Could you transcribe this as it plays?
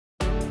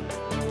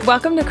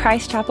Welcome to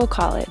Christ Chapel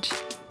College,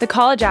 the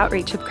college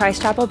outreach of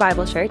Christ Chapel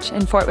Bible Church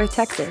in Fort Worth,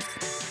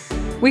 Texas.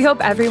 We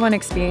hope everyone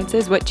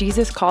experiences what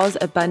Jesus calls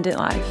abundant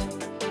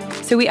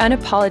life. So we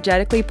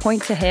unapologetically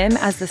point to Him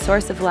as the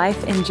source of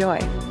life and joy.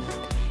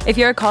 If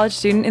you're a college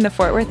student in the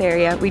Fort Worth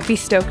area, we'd be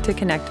stoked to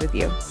connect with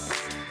you.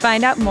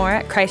 Find out more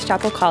at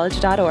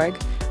christchapelcollege.org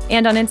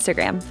and on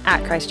Instagram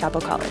at Christ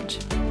Chapel College.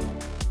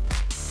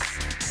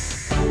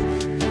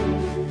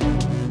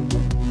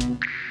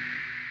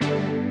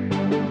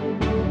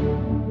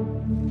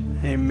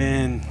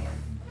 Amen.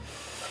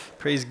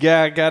 Praise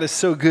God. God is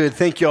so good.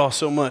 Thank you all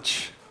so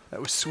much. That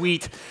was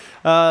sweet.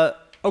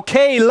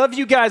 Okay, love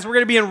you guys. We're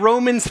going to be in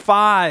Romans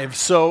 5.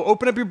 So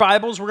open up your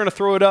Bibles. We're going to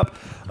throw it up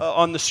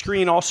on the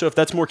screen also if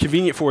that's more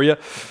convenient for you.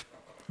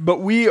 But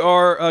we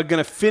are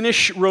going to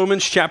finish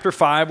Romans chapter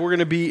 5. We're going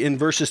to be in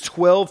verses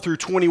 12 through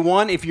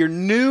 21. If you're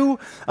new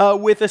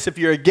with us, if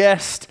you're a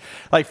guest,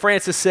 like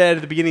Francis said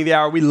at the beginning of the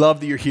hour, we love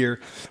that you're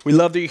here. We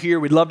love that you're here.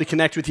 We'd love to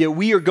connect with you.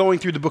 We are going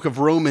through the book of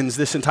Romans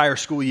this entire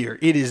school year.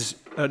 It is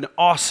an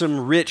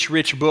awesome,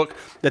 rich book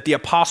that the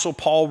Apostle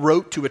Paul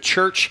wrote to a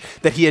church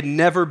that he had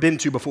never been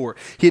to before.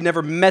 He had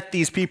never met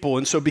these people.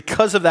 And so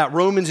because of that,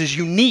 Romans is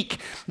unique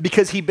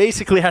because he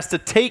basically has to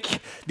take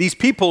these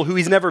people who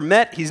he's never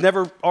met, he's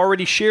never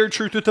already shared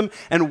truth with them,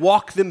 and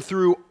walk them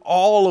through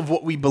all of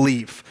what we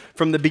believe,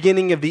 from the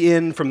beginning of the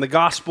end, from the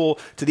gospel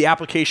to the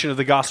application of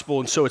the gospel.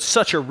 And so it's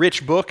such a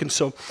rich book. And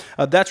so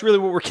that's really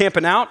what we're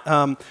camping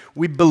out.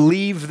 We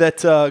believe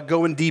that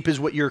going deep is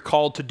what you're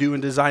called to do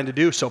and designed to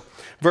do. So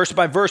verse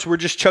by verse, we're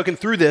just chugging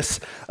through this.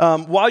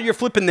 While you're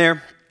flipping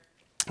there,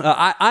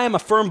 I am a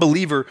firm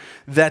believer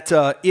that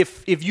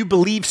if you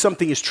believe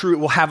something is true, it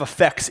will have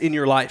effects in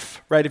your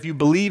life, right? If you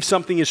believe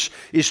something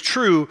is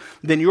true,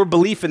 then your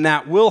belief in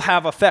that will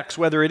have effects,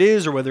 whether it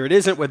is or whether it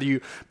isn't. Whether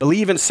you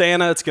believe in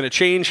Santa, it's going to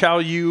change how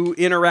you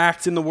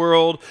interact in the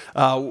world,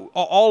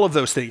 all of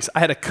those things. I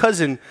have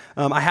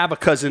a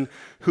cousin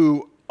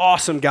who,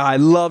 awesome guy,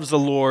 loves the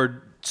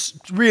Lord,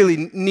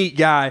 really neat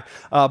guy,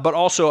 but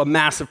also a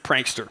massive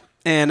prankster.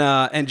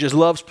 And just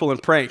loves pulling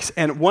pranks.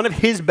 And one of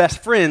his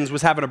best friends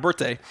was having a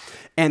birthday,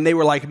 and they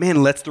were like,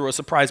 man, let's throw a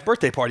surprise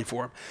birthday party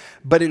for him.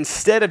 But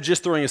instead of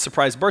just throwing a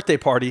surprise birthday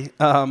party,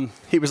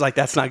 he was like,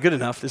 that's not good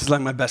enough. This is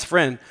like my best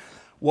friend.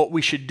 What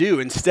we should do,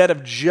 instead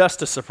of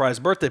just a surprise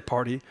birthday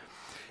party,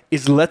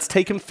 is let's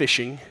take him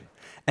fishing,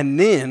 and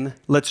then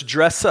let's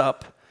dress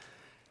up,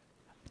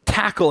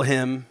 tackle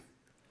him,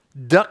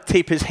 duct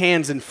tape his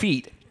hands and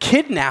feet,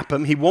 kidnap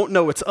him, he won't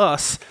know it's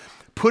us,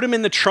 put him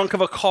in the trunk of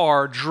a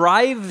car,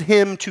 drive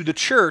him to the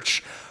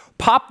church,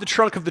 pop the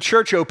trunk of the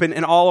church open,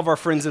 and all of our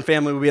friends and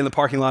family will be in the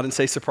parking lot and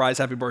say, surprise,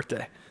 happy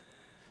birthday.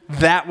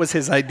 That was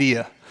his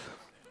idea.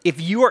 If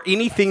you are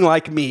anything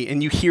like me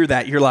and you hear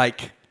that, you're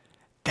like,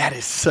 that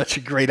is such a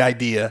great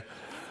idea.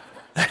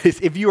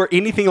 If you are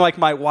anything like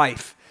my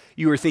wife,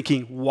 you are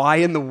thinking, why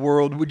in the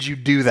world would you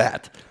do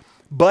that?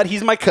 But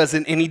he's my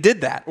cousin, and he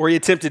did that, or he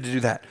attempted to do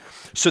that.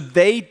 So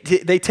they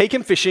take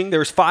him fishing.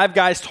 There's 5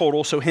 guys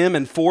total, so him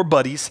and 4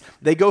 buddies.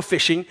 They go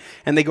fishing,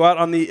 and they go out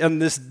on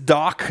this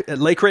dock at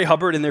Lake Ray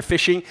Hubbard, and they're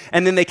fishing,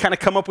 and then they kind of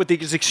come up with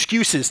these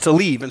excuses to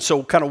leave. And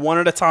so kind of one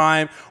at a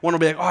time, one will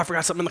be like, oh, I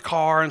forgot something in the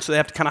car, and so they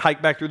have to kind of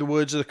hike back through the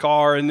woods of the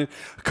car, and then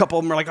a couple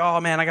of them are like, oh,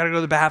 man, I got to go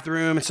to the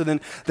bathroom, and so then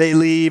they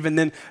leave, and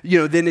then,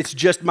 then it's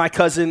just my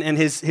cousin and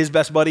his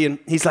best buddy, and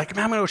he's like,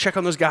 man, I'm going to go check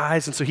on those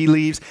guys, and so he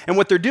leaves. And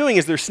what they're doing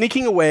is they're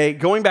sneaking away,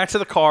 going back to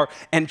the car,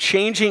 and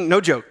changing, no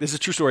joke, this is a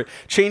true story,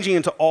 changing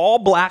into all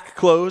black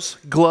clothes,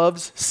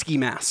 gloves, ski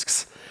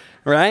masks,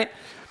 right?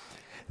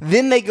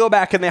 Then they go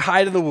back and they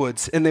hide in the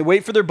woods and they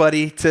wait for their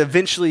buddy to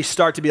eventually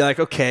start to be like,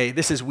 okay,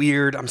 this is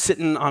weird. I'm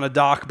sitting on a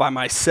dock by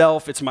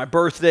myself. It's my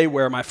birthday.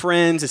 Where are my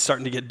friends? It's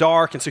starting to get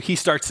dark. And so he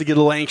starts to get a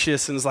little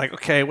anxious and is like,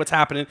 okay, what's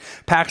happening?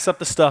 Packs up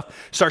the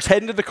stuff, starts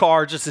heading to the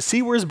car just to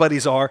see where his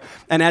buddies are.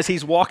 And as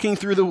he's walking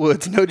through the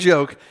woods, no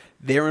joke,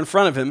 there in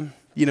front of him,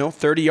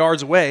 30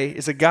 yards away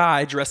is a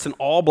guy dressed in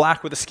all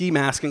black with a ski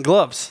mask and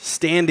gloves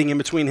standing in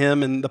between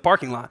him and the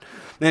parking lot.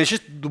 And it's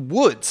just the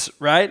woods,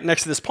 right,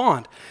 next to this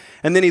pond.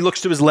 And then he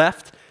looks to his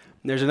left,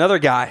 and there's another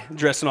guy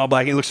dressed in all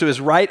black. He looks to his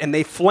right, and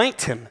they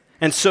flanked him.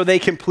 And so they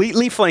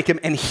completely flank him,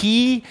 and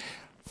he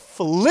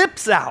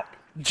flips out.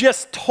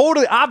 Just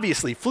totally,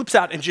 obviously, flips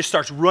out and just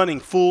starts running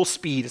full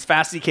speed as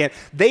fast as he can.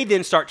 They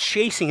then start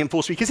chasing him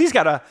full speed because he's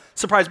got a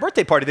surprise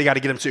birthday party they got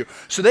to get him to.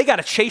 So they got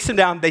to chase him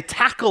down. They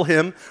tackle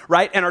him,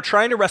 right, and are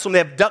trying to wrestle him. They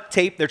have duct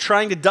tape. They're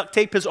trying to duct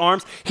tape his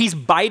arms. He's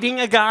biting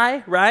a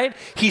guy, right?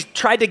 He's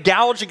tried to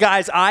gouge a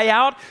guy's eye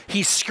out.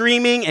 He's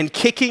screaming and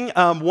kicking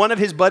one of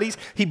his buddies.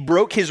 He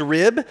broke his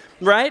rib,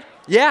 right?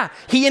 Yeah,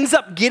 he ends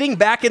up getting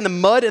back in the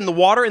mud and the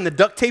water, and the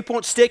duct tape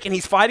won't stick, and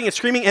he's fighting and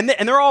screaming, and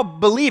they're all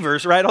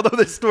believers, right? Although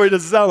this story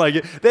doesn't sound like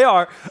it. They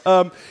are.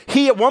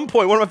 He, at one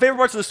point, one of my favorite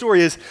parts of the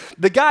story is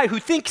the guy who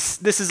thinks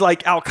this is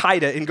like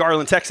Al-Qaeda in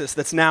Garland, Texas,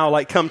 that's now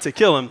like come to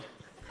kill him.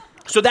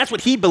 So that's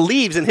what he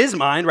believes in his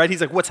mind, right?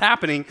 He's like, what's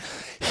happening?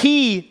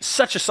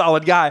 Such a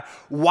solid guy,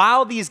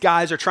 while these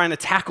guys are trying to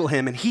tackle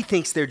him, and he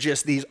thinks they're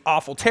just these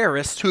awful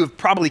terrorists who have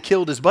probably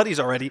killed his buddies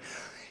already,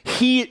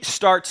 he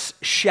starts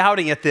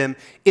shouting at them,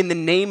 "In the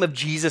name of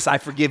Jesus, I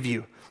forgive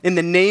you. In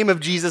the name of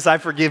Jesus, I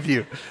forgive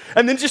you."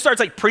 And then just starts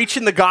like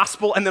preaching the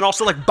gospel and then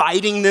also like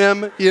biting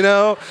them,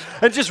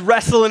 and just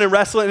wrestling.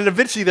 And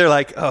eventually they're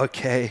like,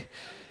 "Okay,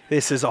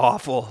 this is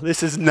awful.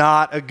 This is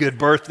not a good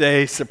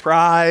birthday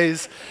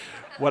surprise.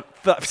 What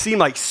seemed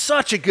like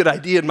such a good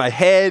idea in my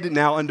head,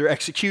 now under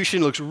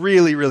execution, looks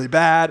really, really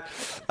bad."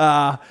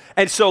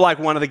 And so like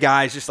one of the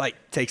guys just like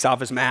takes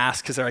off his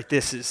mask because they're like,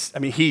 this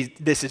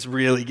is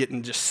really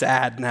getting just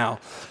sad now.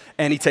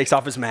 And he takes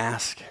off his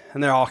mask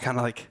and they're all kind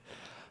of like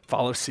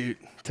follow suit,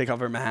 take off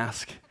their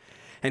mask.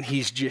 And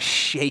he's just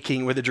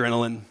shaking with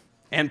adrenaline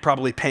and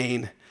probably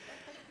pain.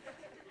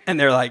 And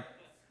they're like,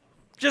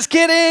 "Just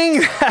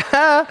kidding.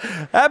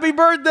 Happy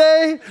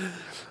birthday."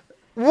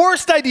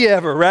 Worst idea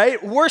ever,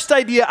 right? Worst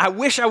idea. I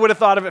wish I would have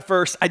thought of it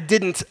first. I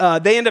didn't.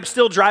 They end up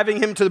still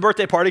driving him to the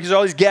birthday party because there's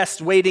all these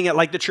guests waiting at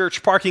like the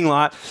church parking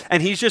lot.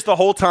 And he's just the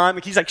whole time,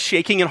 like he's like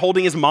shaking and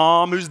holding his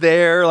mom who's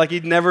there. Like he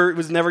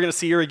was never going to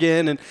see her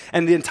again.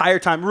 And the entire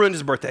time ruined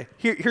his birthday.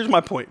 Here's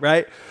my point,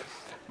 right?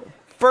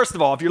 First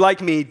of all, if you're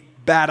like me,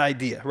 bad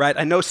idea, right?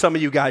 I know some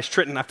of you guys,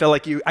 Trenton, I feel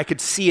like I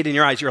could see it in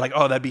your eyes. You're like,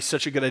 "Oh, that'd be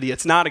such a good idea."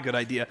 It's not a good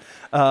idea.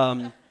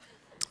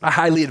 I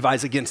highly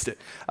advise against it.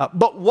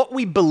 But what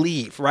we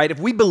believe, right? If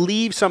we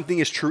believe something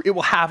is true, it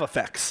will have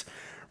effects,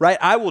 right?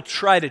 I will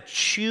try to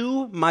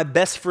chew my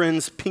best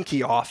friend's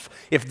pinky off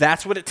if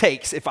that's what it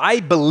takes. If I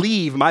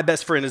believe my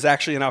best friend is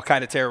actually an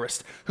Al-Qaeda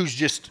terrorist who's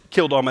just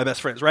killed all my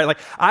best friends, right? Like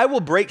I will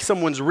break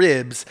someone's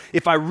ribs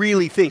if I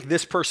really think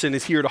this person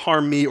is here to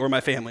harm me or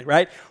my family,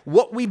 right?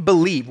 What we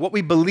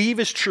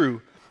believe is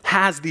true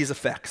has these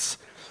effects.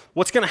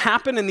 What's going to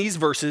happen in these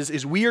verses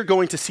is we are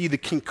going to see the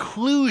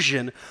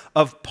conclusion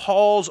of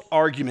Paul's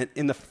argument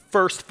in the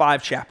first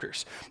 5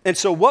 chapters. And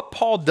so what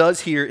Paul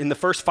does here in the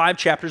first 5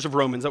 chapters of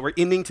Romans that we're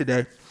ending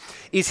today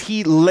is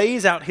he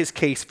lays out his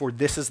case for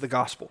this is the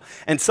gospel.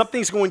 And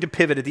something's going to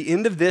pivot at the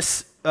end of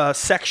this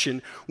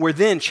section where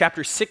then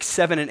chapters 6,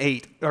 7, and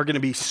 8 are going to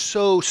be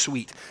so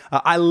sweet.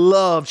 I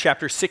love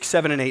chapters 6,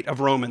 7, and 8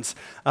 of Romans.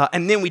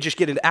 And then we just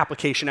get into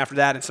application after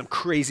that and some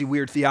crazy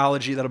weird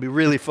theology that'll be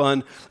really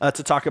fun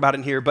to talk about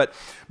in here. But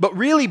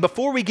really,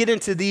 before we get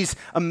into these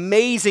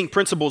amazing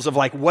principles of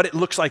like what it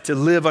looks like to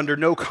live under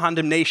no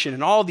condemnation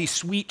and all these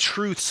sweet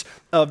truths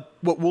of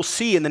what we'll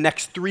see in the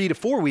next 3 to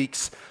 4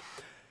 weeks,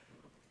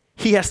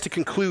 he has to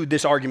conclude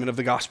this argument of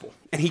the gospel.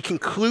 And he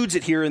concludes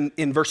it here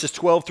in verses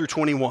 12 through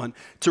 21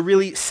 to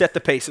really set the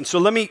pace. And so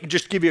let me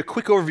just give you a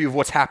quick overview of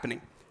what's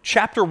happening.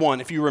 Chapter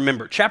 1, if you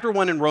remember, chapter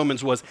 1 in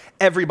Romans was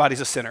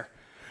everybody's a sinner,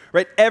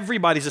 right?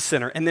 Everybody's a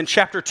sinner. And then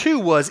chapter 2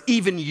 was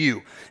even you.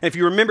 And if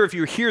you remember, if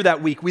you were here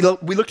that week, we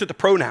looked at the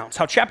pronouns,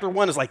 how chapter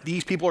 1 is like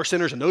these people are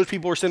sinners and those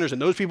people are sinners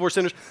and those people are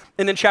sinners.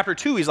 And then chapter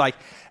 2 he's like,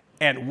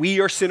 and we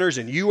are sinners,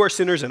 and you are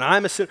sinners, and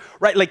I'm a sinner,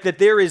 right? Like that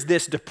there is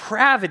this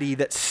depravity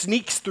that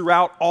sneaks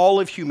throughout all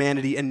of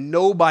humanity, and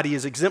nobody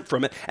is exempt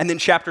from it. And then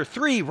chapter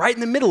 3, right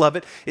in the middle of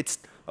it, it's,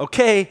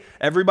 okay,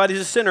 everybody's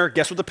a sinner.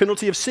 Guess what the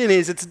penalty of sin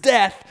is? It's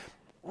death.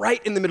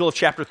 Right in the middle of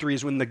chapter 3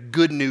 is when the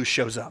good news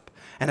shows up.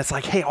 And it's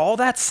like, hey, all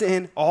that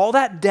sin, all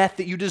that death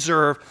that you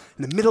deserve,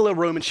 in the middle of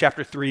Romans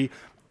chapter 3,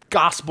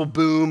 gospel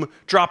boom,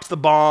 drops the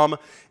bomb.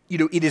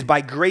 It is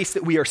by grace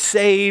that we are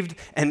saved.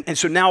 And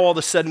so now all of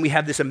a sudden we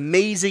have this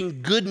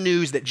amazing good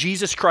news that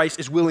Jesus Christ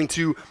is willing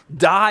to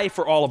die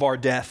for all of our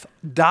death,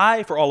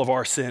 die for all of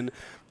our sin,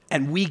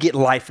 and we get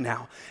life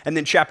now. And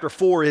then chapter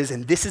 4 is,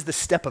 and this is the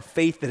step of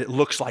faith that it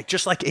looks like,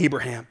 just like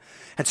Abraham.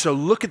 And so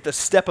look at the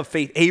step of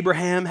faith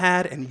Abraham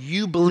had, and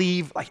you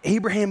believe, like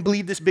Abraham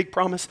believed this big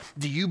promise.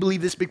 Do you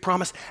believe this big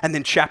promise? And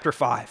then chapter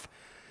 5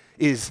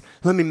 is,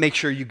 let me make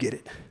sure you get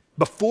it.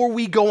 Before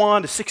we go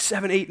on to 6,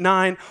 7, 8,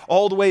 9,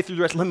 all the way through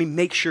the rest, let me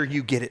make sure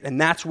you get it. And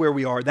that's where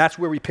we are. That's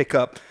where we pick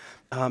up.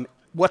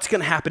 What's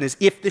going to happen is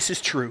if this is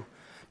true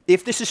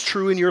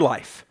in your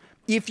life,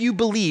 if you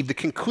believe the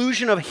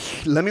conclusion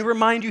of, let me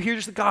remind you,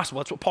 here's the gospel.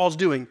 That's what Paul's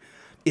doing.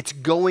 It's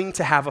going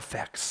to have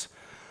effects.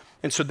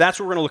 And so that's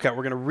what we're going to look at.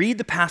 We're going to read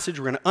the passage.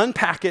 We're going to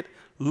unpack it,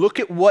 look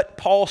at what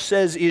Paul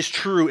says is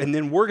true, and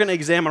then we're going to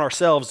examine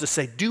ourselves to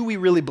say, do we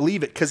really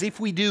believe it? Because if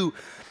we do,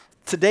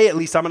 today, at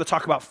least, I'm going to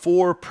talk about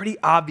 4 pretty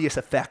obvious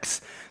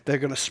effects that are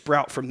going to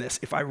sprout from this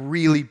if I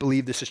really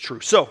believe this is true.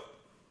 So,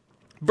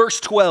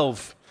 verse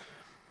 12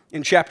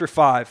 in chapter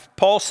 5,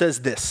 Paul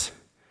says this,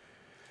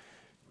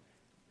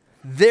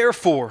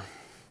 "Therefore,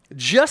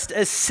 just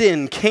as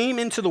sin came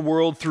into the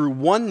world through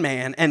one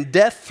man and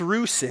death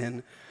through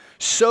sin,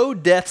 so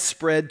death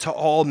spread to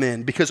all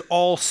men because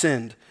all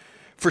sinned.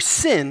 For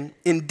sin,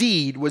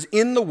 indeed, was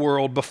in the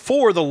world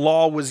before the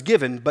law was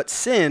given, but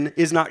sin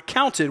is not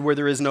counted where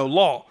there is no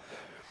law.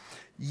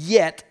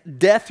 Yet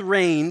death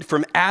reigned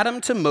from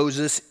Adam to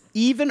Moses,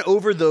 even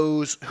over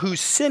those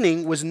whose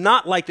sinning was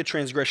not like the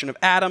transgression of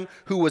Adam,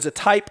 who was a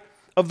type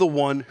of the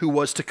one who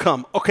was to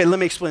come." Okay, let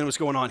me explain what's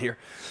going on here.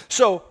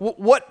 So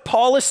what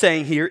Paul is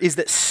saying here is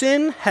that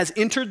sin has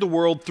entered the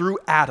world through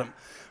Adam,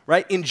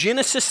 right? In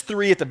Genesis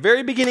 3, at the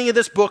very beginning of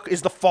this book,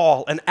 is the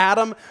fall. And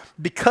Adam,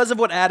 because of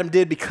what Adam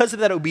did, because of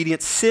that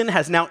obedience, sin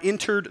has now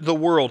entered the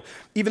world.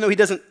 Even though he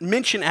doesn't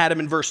mention Adam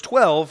in verse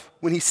 12,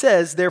 when he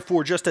says,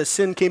 therefore, just as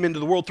sin came into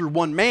the world through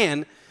one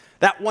man,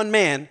 that one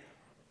man,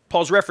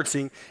 Paul's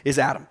referencing, is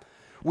Adam.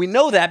 We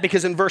know that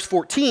because in verse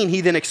 14,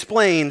 he then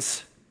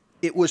explains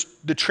it was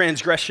the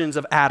transgressions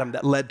of Adam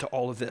that led to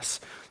all of this.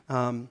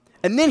 And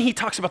then he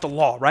talks about the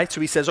law, right? So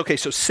he says, okay,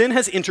 so sin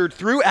has entered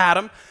through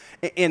Adam,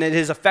 and it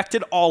has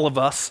affected all of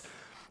us,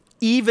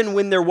 even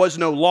when there was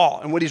no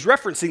law. And what he's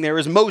referencing there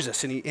is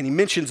Moses, and he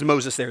mentions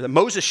Moses there, that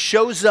Moses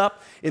shows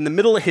up in the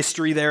middle of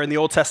history there in the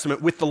Old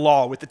Testament with the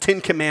law, with the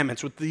 10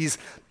 Commandments, with these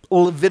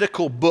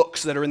Levitical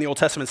books that are in the Old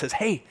Testament, and says,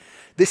 hey,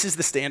 this is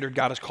the standard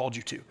God has called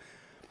you to.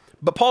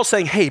 But Paul's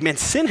saying, hey, man,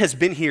 sin has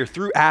been here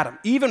through Adam,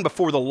 even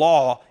before the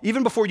law,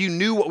 even before you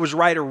knew what was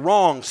right or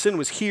wrong. Sin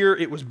was here.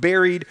 It was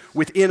buried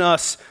within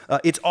us.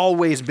 It's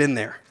always been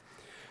there.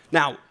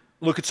 Now,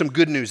 look at some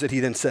good news that he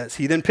then says.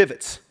 He then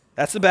pivots.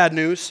 That's the bad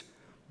news.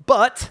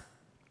 But,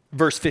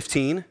 verse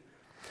 15,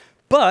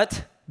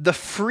 but the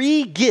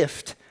free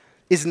gift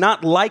is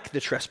not like the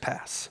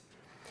trespass.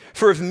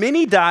 For if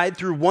many died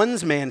through one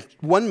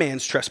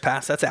man's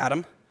trespass, that's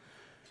Adam,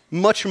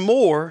 much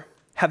more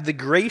have the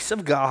grace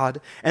of God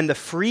and the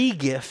free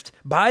gift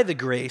by the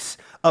grace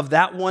of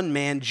that one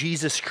man,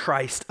 Jesus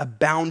Christ,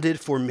 abounded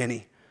for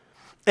many.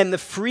 And the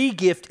free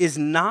gift is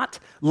not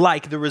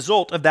like the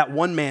result of that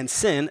one man's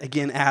sin,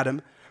 again,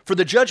 Adam, for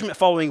the judgment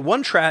following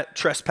one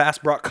trespass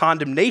brought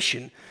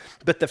condemnation,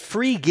 but the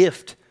free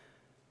gift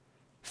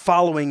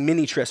following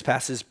many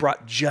trespasses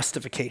brought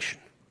justification,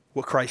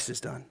 what Christ has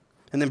done.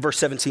 And then verse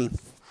 17,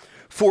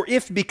 for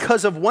if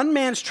because of one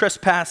man's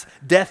trespass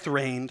death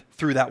reigned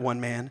through that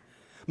one man,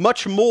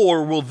 much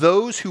more will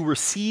those who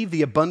receive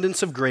the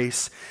abundance of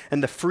grace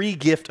and the free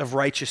gift of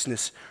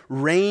righteousness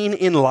reign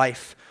in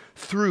life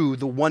through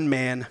the one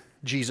man,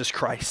 Jesus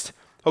Christ.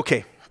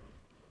 Okay,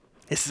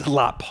 this is a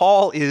lot.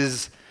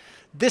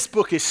 This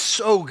book is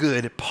so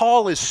good.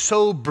 Paul is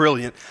so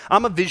brilliant.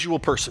 I'm a visual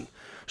person.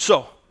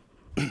 So,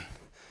 I'm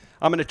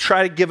going to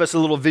try to give us a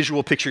little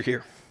visual picture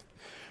here.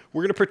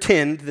 We're going to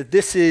pretend that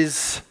this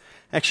is,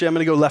 actually I'm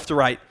going to go left to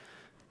right,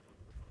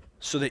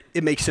 so that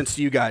it makes sense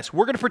to you guys.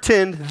 We're going to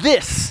pretend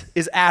this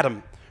is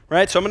Adam,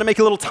 right? So I'm going to make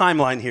a little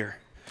timeline here.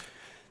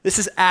 This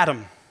is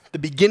Adam, the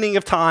beginning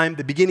of time,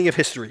 the beginning of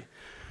history.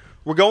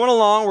 We're going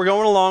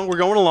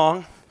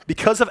along.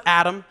 Because of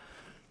Adam,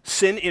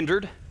 sin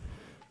entered.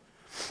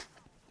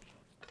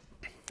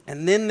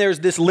 And then there's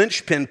this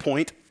linchpin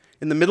point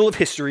in the middle of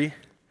history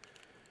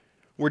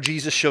where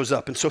Jesus shows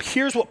up. And so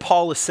here's what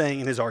Paul is saying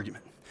in his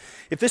argument.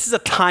 If this is a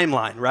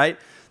timeline, right?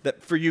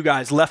 That for you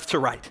guys, left to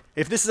right.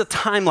 If this is a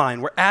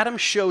timeline where Adam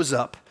shows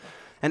up,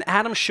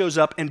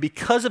 and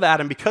because of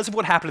Adam, because of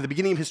what happened at the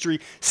beginning of history,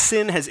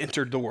 sin has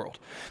entered the world.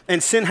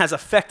 And sin has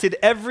affected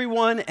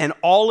everyone, and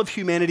all of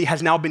humanity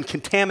has now been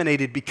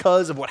contaminated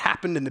because of what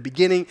happened in the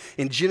beginning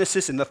in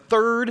Genesis. In the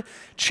 3rd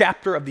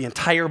chapter of the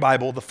entire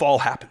Bible, the fall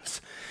happens.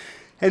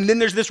 And then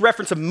there's this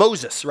reference of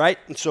Moses, right?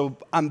 And so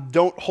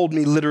don't hold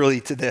me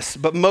literally to this,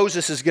 but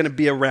Moses is going to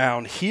be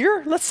around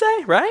here, let's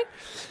say, right?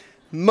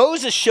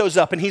 Moses shows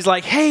up and he's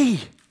like, hey,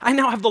 I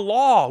now have the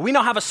law. We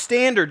now have a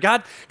standard.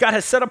 God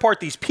has set apart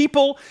these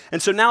people.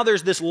 And so now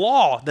there's this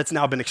law that's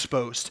now been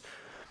exposed.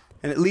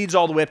 And it leads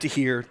all the way up to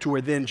here to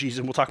where then Jesus,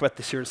 and we'll talk about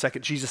this here in a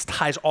second, Jesus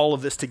ties all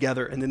of this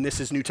together. And then this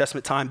is New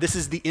Testament time. This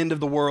is the end of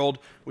the world,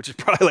 which is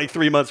probably like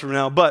 3 months from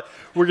now. But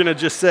we're going to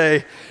just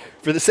say,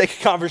 for the sake of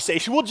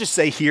conversation, we'll just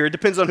say here. It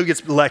depends on who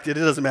gets elected.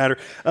 It doesn't matter.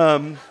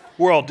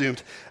 We're all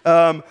doomed.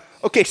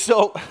 Okay,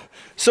 so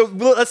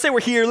let's say we're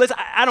here.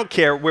 I don't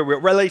care where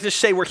we're. Let's just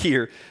say we're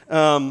here.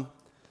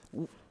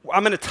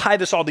 I'm going to tie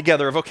this all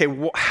together of, okay,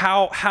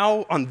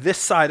 how on this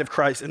side of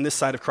Christ and this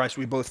side of Christ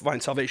we both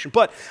find salvation.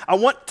 But I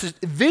want to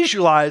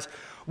visualize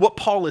what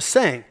Paul is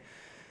saying.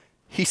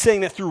 He's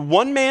saying that through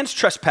one man's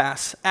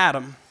trespass,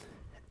 Adam,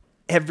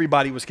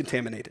 everybody was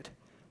contaminated.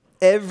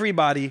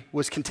 Everybody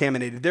was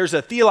contaminated. There's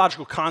a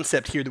theological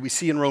concept here that we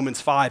see in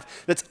Romans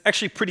 5 that's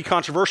actually pretty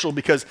controversial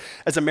because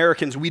as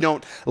Americans, we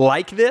don't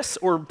like this,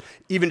 or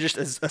even just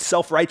as a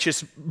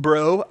self-righteous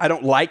bro, I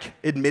don't like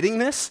admitting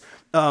this.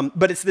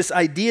 But it's this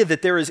idea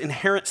that there is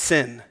inherent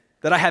sin,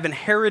 that I have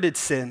inherited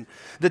sin,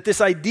 that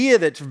this idea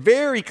that's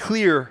very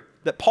clear,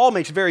 that Paul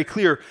makes very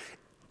clear,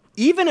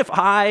 even if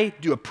I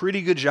do a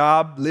pretty good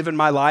job living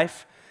my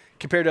life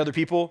compared to other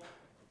people,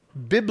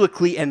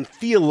 biblically and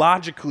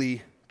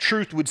theologically,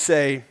 truth would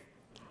say,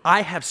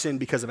 I have sinned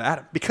because of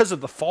Adam, because of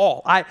the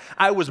fall.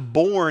 I was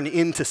born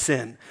into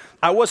sin.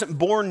 I wasn't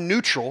born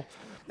neutral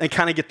and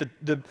kind of get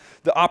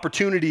the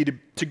opportunity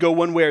to go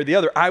one way or the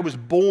other. I was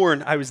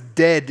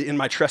dead in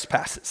my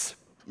trespasses,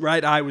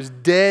 right? I was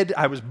dead.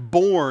 I was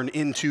born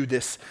into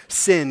this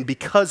sin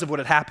because of what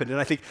had happened. And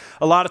I think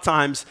a lot of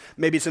times,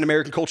 maybe it's an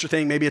American culture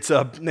thing, maybe it's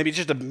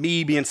just a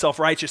me being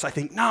self-righteous. I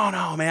think,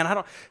 no,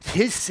 man,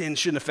 his sin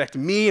shouldn't affect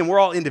me, and we're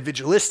all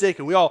individualistic,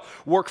 and we all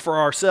work for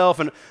ourselves.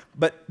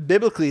 But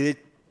biblically,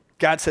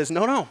 God says,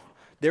 no,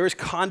 there is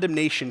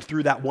condemnation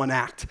through that one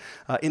act.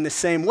 In the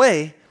same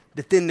way,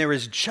 that then there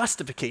is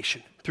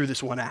justification through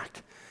this one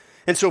act.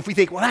 And so if we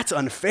think, well, that's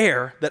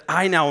unfair that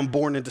I now am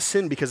born into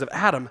sin because of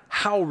Adam,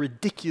 how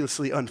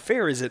ridiculously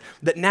unfair is it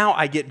that now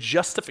I get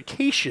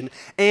justification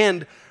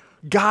and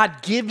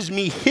God gives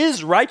me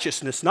his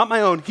righteousness, not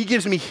my own. He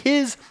gives me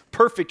his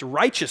perfect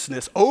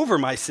righteousness over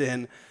my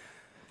sin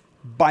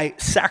by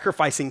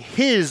sacrificing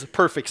his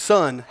perfect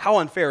son. How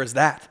unfair is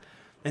that?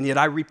 And yet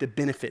I reap the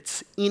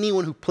benefits.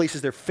 Anyone who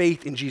places their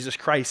faith in Jesus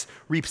Christ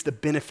reaps the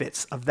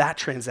benefits of that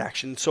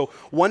transaction. So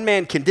one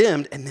man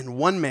condemned, and then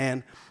one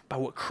man, by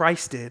what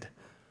Christ did,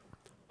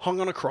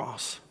 hung on a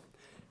cross,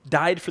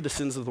 died for the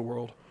sins of the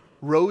world,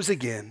 rose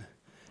again,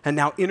 and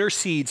now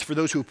intercedes for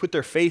those who put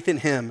their faith in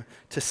him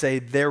to say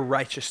their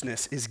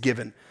righteousness is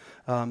given.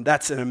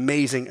 That's an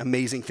amazing,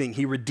 amazing thing.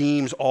 He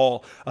redeems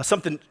all.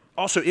 Something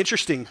also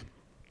interesting,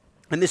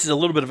 and this is a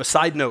little bit of a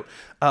side note,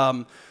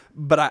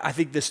 but I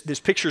think this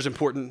picture is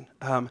important.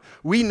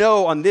 We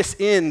know on this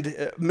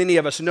end, many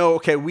of us know,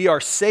 okay, we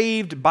are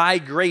saved by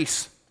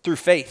grace through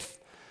faith.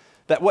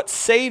 That what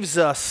saves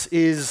us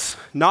is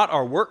not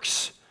our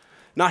works,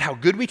 not how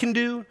good we can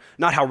do,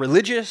 not how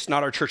religious,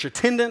 not our church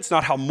attendance,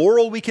 not how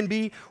moral we can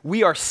be.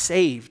 We are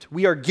saved.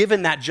 We are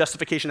given that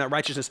justification, that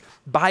righteousness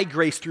by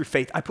grace through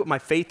faith. I put my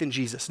faith in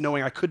Jesus,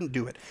 knowing I couldn't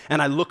do it.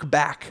 And I look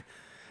back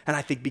and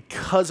I think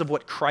because of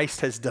what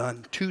Christ has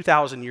done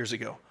 2,000 years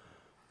ago,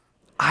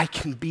 I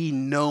can be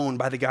known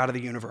by the God of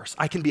the universe.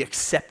 I can be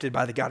accepted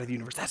by the God of the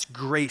universe. That's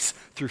grace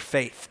through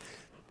faith.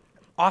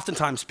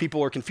 Oftentimes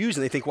people are confused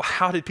and they think, well,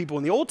 how did people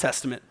in the Old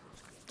Testament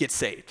get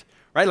saved?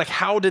 Right? Like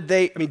how did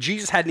they,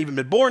 Jesus hadn't even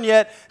been born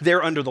yet.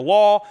 They're under the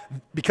law.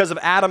 Because of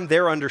Adam,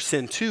 they're under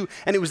sin too.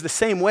 And it was the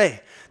same way.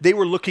 They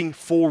were looking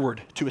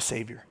forward to a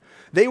Savior.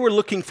 They were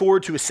looking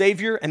forward to a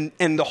Savior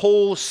and the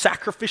whole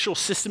sacrificial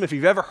system, if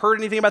you've ever heard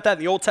anything about that in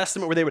the Old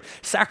Testament where they would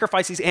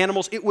sacrifice these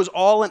animals, it was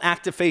all an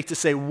act of faith to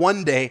say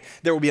one day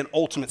there will be an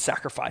ultimate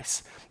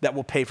sacrifice that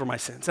will pay for my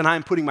sins. And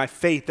I'm putting my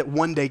faith that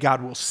one day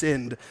God will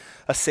send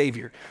a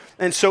Savior.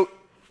 And so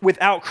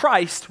without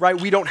Christ, right,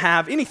 we don't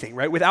have anything,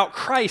 right? Without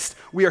Christ,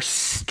 we are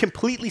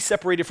completely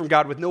separated from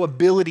God with no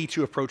ability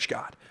to approach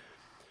God.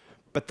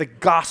 But the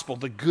gospel,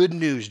 the good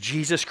news,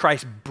 Jesus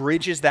Christ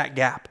bridges that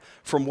gap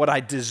from what I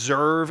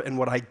deserve and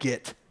what I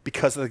get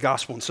because of the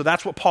gospel. And so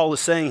that's what Paul is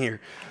saying here.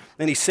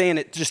 And he's saying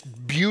it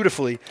just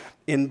beautifully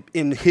in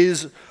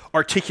his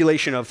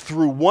articulation of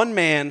through one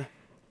man's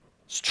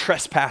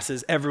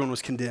trespasses, everyone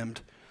was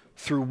condemned.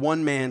 Through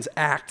one man's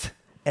act,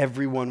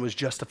 everyone was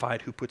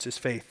justified who puts his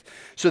faith.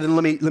 So then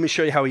let me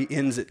show you how he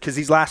ends it, because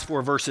these last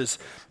 4 verses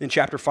in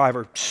chapter 5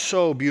 are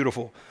so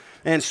beautiful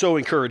and so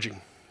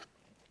encouraging.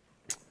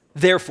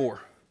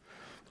 Therefore,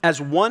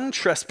 as one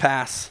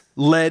trespass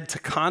led to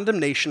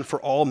condemnation for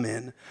all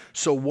men,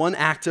 so one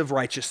act of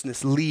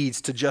righteousness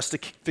leads to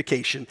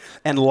justification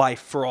and life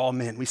for all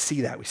men. We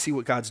see that. We see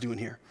what God's doing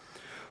here.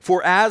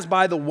 For as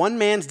by the one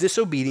man's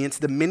disobedience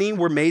the many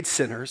were made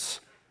sinners,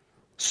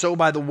 so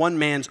by the one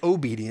man's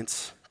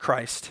obedience,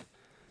 Christ,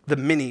 the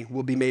many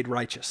will be made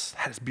righteous.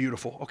 That is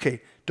beautiful.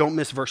 Okay, don't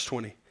miss verse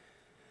 20.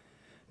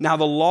 Now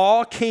the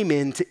law came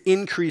in to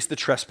increase the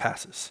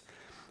trespasses,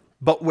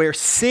 but where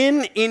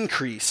sin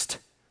increased,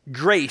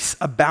 grace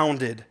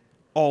abounded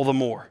all the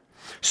more.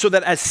 So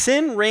that as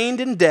sin reigned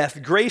in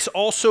death, grace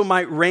also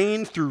might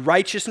reign through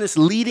righteousness,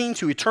 leading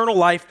to eternal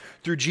life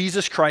through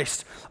Jesus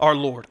Christ our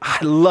Lord.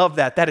 I love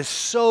that. That is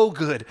so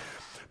good.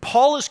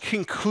 Paul is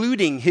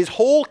concluding his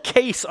whole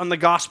case on the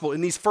gospel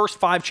in these first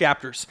 5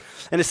 chapters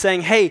and is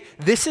saying, hey,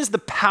 this is the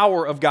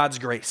power of God's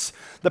grace.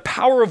 The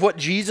power of what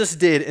Jesus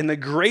did and the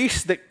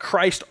grace that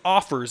Christ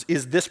offers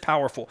is this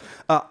powerful.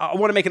 I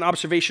want to make an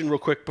observation real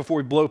quick before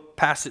we blow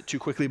past it too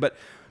quickly, but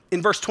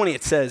in verse 20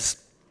 it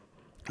says,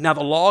 now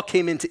the law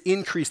came in to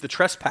increase the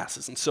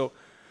trespasses. And so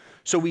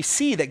we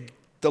see that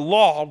the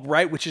law,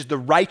 right, which is the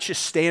righteous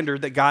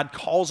standard that God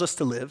calls us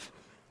to live,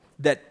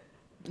 that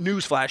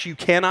newsflash, you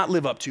cannot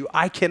live up to,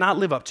 I cannot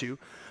live up to,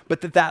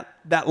 but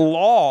that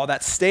law,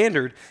 that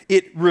standard,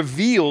 it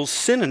reveals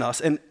sin in us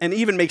and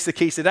even makes the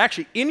case that it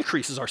actually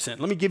increases our sin.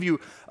 Let me give you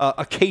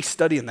a case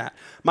study in that.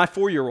 My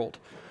 4-year-old,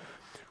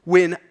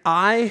 when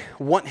I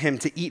want him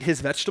to eat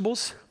his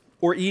vegetables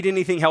or eat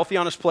anything healthy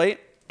on his plate,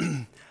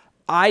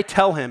 I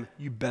tell him,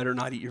 you better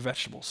not eat your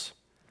vegetables.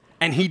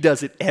 And he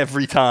does it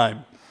every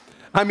time.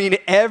 I mean,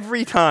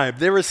 every time.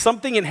 There is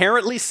something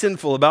inherently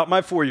sinful about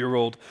my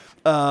 4-year-old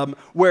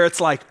where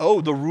it's like, oh,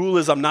 the rule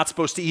is I'm not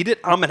supposed to eat it.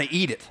 I'm going to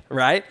eat it,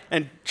 right?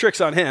 And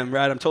tricks on him,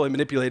 right? I'm totally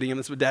manipulating him.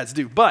 That's what dads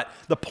do. But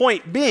the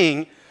point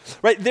being,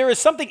 right, there is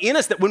something in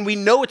us that when we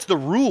know it's the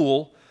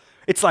rule,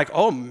 it's like,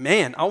 oh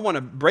man, I want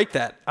to break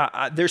that.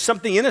 There's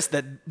something in us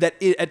that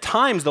at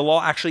times the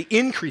law actually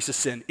increases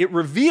sin. It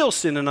reveals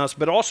sin in us,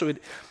 but also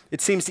it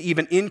seems to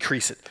even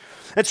increase it.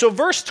 And so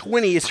verse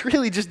 20 is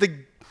really just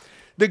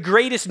the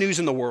greatest news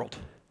in the world,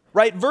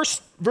 right?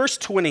 Verse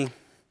 20,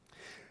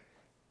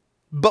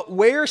 but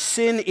where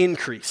sin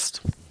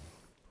increased,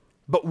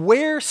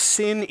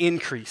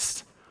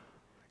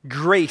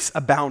 grace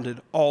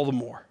abounded all the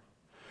more,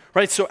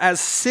 right? So as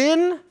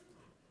sin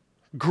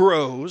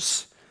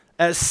grows,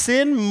 as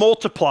sin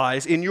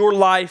multiplies in your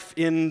life,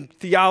 in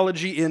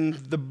theology, in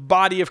the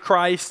body of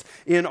Christ,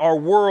 in our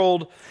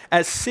world,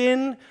 as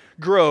sin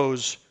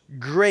grows,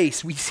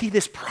 grace, we see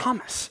this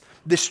promise,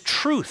 this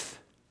truth.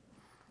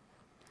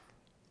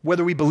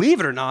 Whether we believe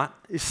it or not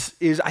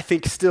is I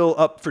think, still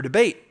up for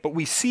debate. But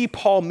we see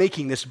Paul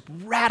making this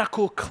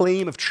radical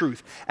claim of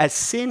truth. As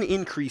sin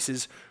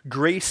increases,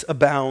 grace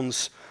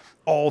abounds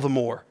all the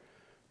more.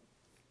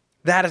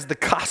 That is the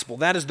gospel.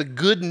 That is the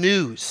good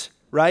news,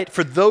 right?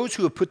 For those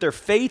who have put their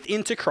faith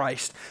into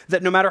Christ,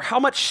 that no matter how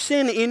much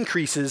sin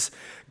increases,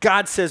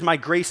 God says, my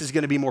grace is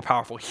going to be more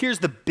powerful. Here's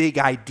the big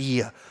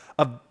idea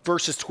of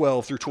verses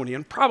 12 through 20,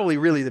 and probably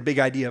really the big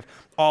idea of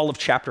all of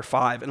chapter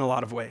 5 in a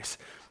lot of ways.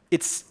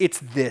 It's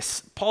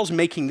this. Paul's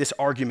making this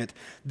argument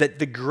that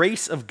the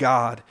grace of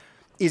God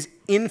is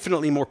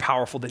infinitely more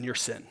powerful than your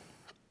sin.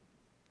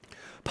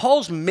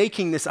 Paul's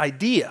making this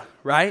idea,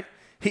 right?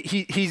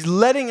 He's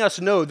letting us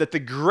know that the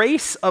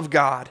grace of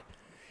God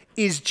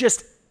is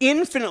just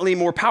infinitely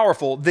more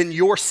powerful than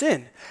your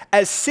sin.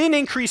 As sin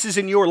increases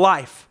in your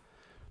life,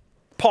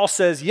 Paul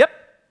says, yep,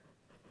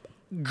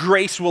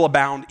 grace will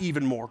abound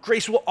even more.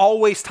 Grace will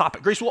always top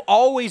it. Grace will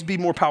always be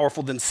more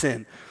powerful than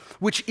sin,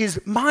 which is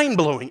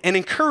mind-blowing and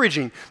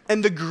encouraging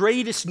and the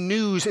greatest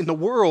news in the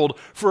world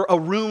for a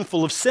room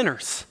full of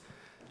sinners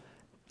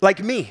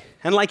like me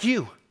and like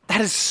you.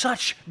 That is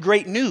such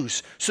great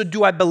news. So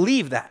do I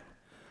believe that?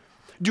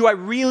 Do I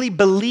really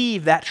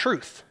believe that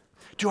truth?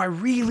 Do I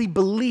really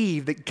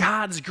believe that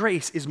God's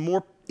grace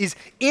is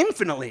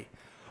infinitely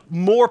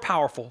more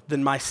powerful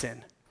than my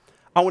sin?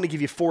 I want to give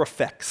you 4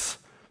 effects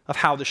of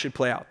how this should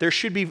play out. There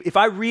should be, if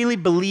I really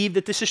believe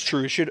that this is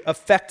true, it should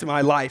affect my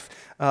life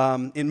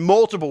in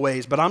multiple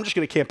ways, but I'm just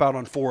going to camp out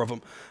on 4 of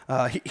them.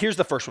 Here's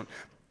the first one.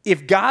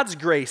 If God's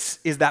grace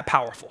is that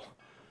powerful,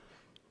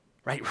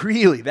 right,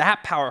 really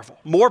that powerful,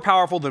 more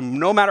powerful than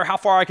no matter how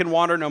far I can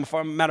wander, no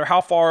matter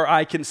how far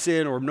I can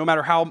sin, or no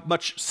matter how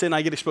much sin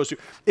I get exposed to,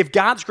 if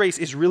God's grace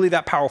is really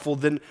that powerful,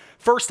 then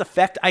first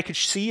effect I could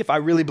see, if I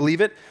really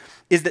believe it,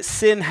 is that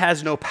sin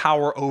has no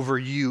power over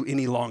you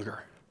any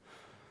longer.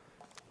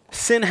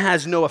 Sin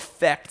has no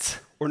effect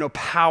or no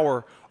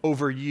power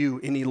over you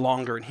any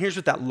longer. And here's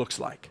what that looks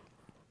like.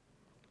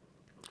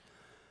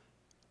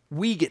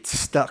 We get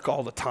stuck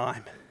all the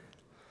time.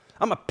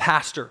 I'm a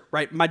pastor,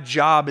 right? My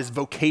job is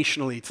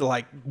vocationally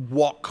to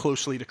walk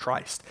closely to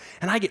Christ.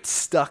 And I get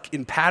stuck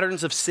in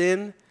patterns of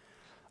sin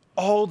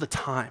all the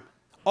time.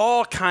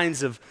 All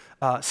kinds of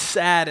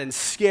sad and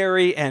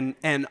scary and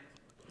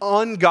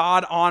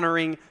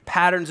un-God-honoring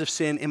patterns of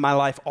sin in my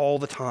life all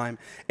the time.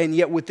 And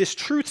yet what this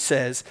truth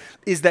says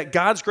is that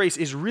God's grace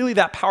is really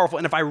that powerful.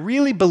 And if I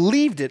really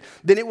believed it,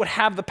 then it would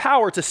have the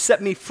power to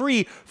set me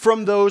free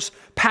from those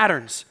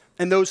patterns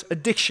and those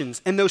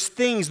addictions and those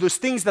things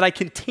that I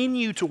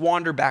continue to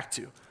wander back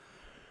to.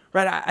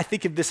 Right? I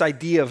think of this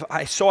idea of,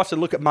 I so often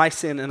look at my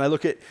sin and I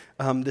look at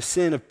the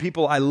sin of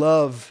people I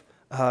love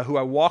who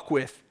I walk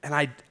with, and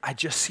I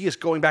just see us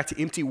going back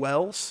to empty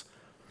wells.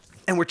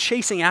 And we're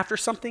chasing after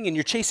something, and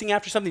you're chasing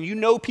after something. You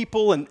know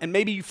people, and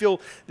maybe you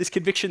feel this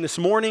conviction this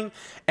morning,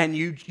 and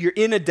you're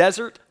in a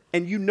desert,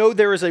 and you know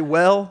there is a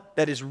well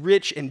that is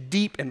rich and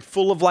deep and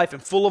full of life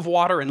and full of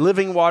water and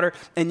living water,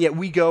 and yet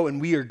we go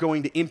and we are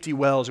going to empty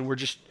wells, and we're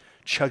just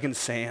chugging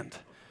sand.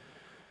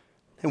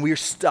 And we are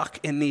stuck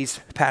in these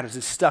patterns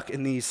and stuck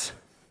in these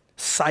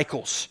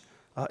cycles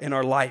in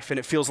our life, and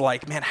it feels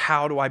like, man,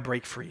 how do I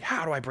break free?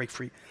 How do I break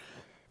free?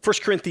 1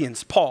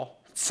 Corinthians, Paul,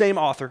 same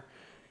author,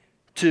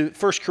 to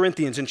 1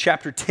 Corinthians in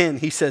chapter 10,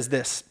 he says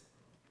this: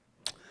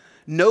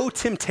 no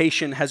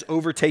temptation has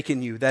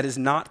overtaken you that is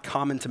not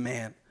common to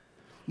man.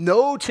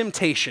 No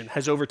temptation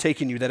has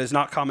overtaken you that is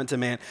not common to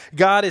man.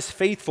 God is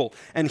faithful,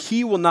 and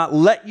he will not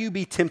let you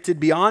be tempted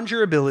beyond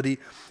your ability,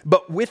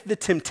 but with the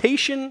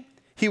temptation,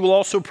 he will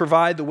also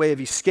provide the way of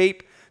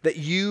escape that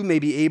you may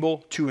be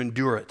able to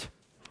endure it.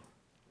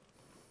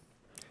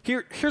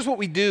 Here's what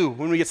we do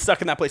when we get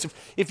stuck in that place.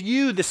 If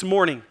you this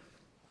morning,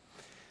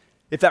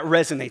 if that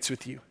resonates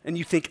with you and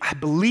you think, I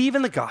believe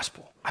in the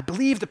gospel, I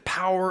believe the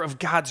power of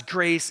God's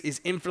grace is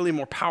infinitely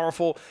more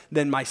powerful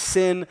than my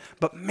sin,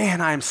 but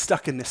man, I am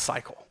stuck in this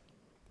cycle.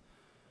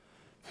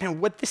 Man,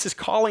 what this is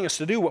calling us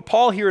to do, what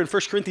Paul here in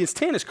 1 Corinthians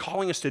 10 is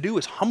calling us to do,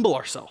 is humble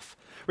ourselves.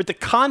 But the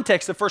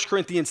context of 1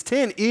 Corinthians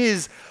 10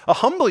 is a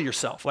humble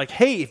yourself. Like,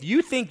 hey, if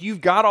you think you've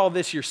got all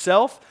this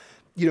yourself,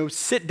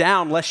 sit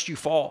down lest you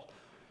fall.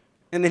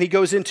 And then he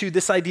goes into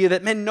this idea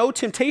that, man, no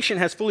temptation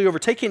has fully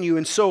overtaken you.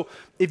 And so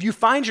if you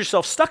find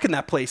yourself stuck in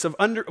that place of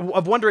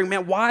wondering,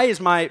 man, why is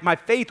my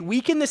faith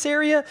weak in this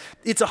area?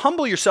 It's a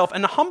humble yourself.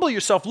 And to humble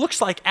yourself looks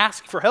like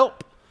ask for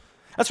help.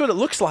 That's what it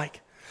looks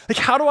like. Like,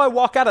 how do I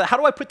walk out of that? How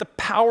do I put the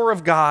power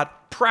of God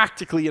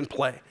practically in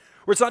play?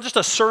 Where it's not just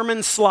a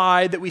sermon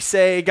slide that we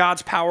say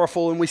God's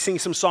powerful and we sing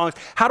some songs.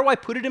 How do I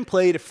put it in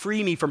play to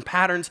free me from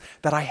patterns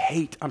that I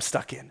hate I'm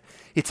stuck in?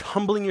 It's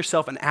humbling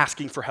yourself and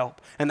asking for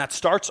help. And that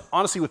starts,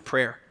 honestly, with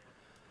prayer.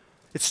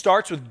 It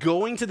starts with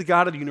going to the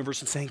God of the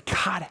universe and saying,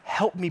 God,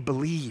 help me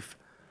believe.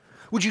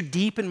 Would you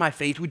deepen my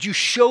faith? Would you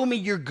show me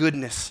your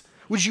goodness?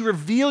 Would you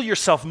reveal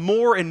yourself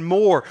more and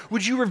more?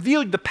 Would you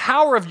reveal the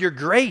power of your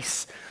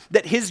grace,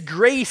 that his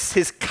grace,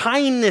 his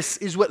kindness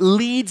is what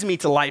leads me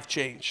to life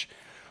change?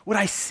 Would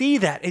I see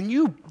that? And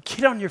you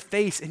get on your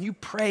face and you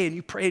pray and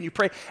you pray and you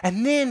pray.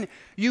 And then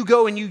you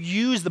go and you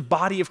use the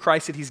body of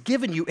Christ that he's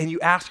given you and you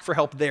ask for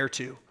help there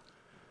too.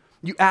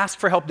 You ask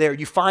for help there.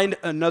 You find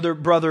another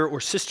brother or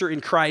sister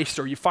in Christ,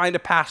 or you find a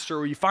pastor,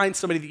 or you find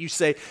somebody that you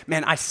say,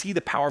 man, I see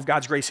the power of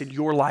God's grace in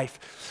your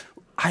life.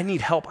 I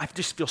need help. I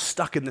just feel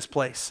stuck in this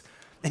place.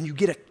 And you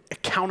get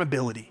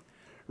accountability,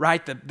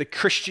 right? The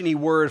Christian-y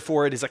word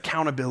for it is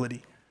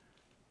accountability.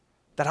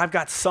 That I've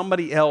got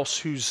somebody else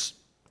who's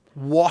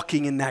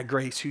walking in that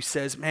grace, who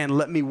says, man,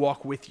 let me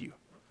walk with you.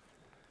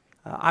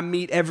 I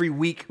meet every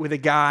week with a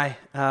guy,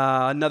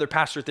 another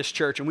pastor at this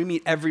church, and we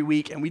meet every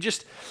week, and we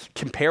just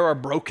compare our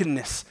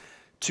brokenness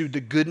to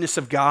the goodness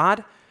of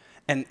God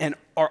and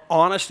are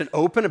honest and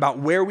open about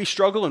where we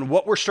struggle and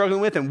what we're struggling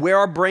with and where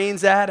our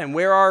brain's at and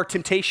where our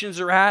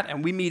temptations are at.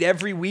 And we meet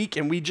every week,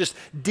 and we just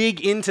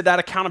dig into that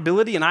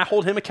accountability, and I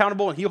hold him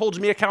accountable, and he holds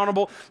me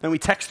accountable, and we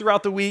text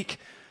throughout the week.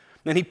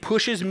 And he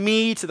pushes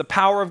me to the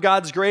power of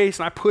God's grace,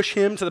 and I push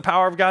him to the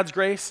power of God's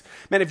grace.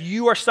 Man, if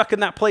you are stuck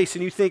in that place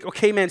and you think,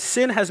 okay, man,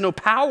 sin has no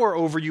power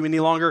over you any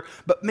longer,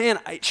 but man,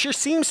 it sure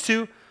seems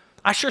to.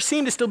 I sure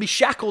seem to still be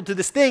shackled to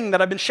this thing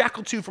that I've been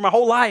shackled to for my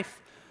whole life.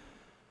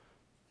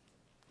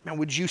 Man,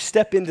 would you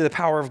step into the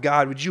power of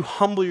God? Would you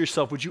humble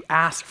yourself? Would you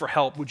ask for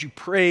help? Would you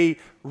pray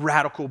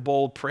radical,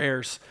 bold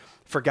prayers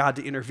for God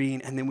to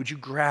intervene? And then would you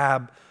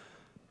grab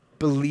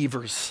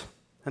believers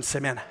and say,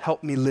 man,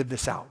 help me live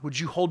this out? Would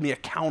you hold me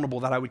accountable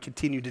that I would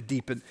continue to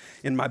deepen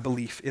in my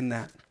belief in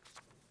that?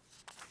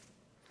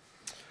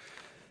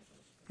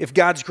 If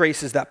God's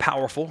grace is that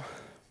powerful,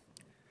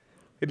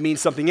 it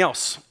means something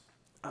else.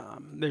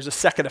 There's a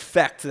second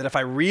effect that if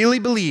I really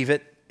believe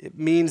it, it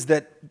means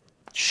that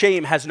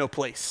shame has no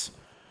place.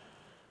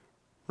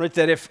 Right?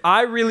 That if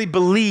I really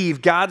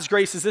believe God's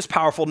grace is this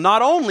powerful,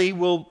 not only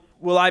will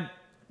I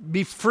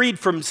be freed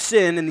from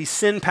sin and these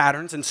sin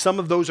patterns, and some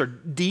of those are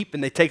deep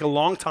and they take a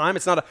long time.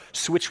 It's not a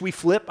switch we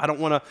flip. I don't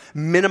want to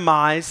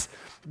minimize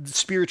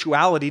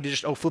spirituality to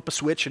just, flip a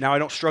switch and now I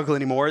don't struggle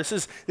anymore.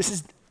 This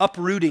is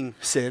uprooting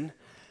sin.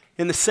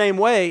 In the same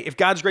way, if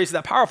God's grace is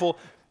that powerful,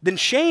 then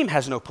shame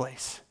has no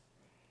place.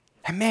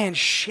 And man,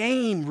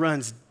 shame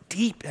runs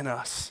deep in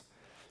us.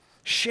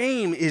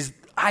 Shame is,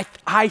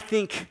 I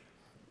think,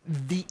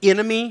 the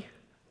enemy,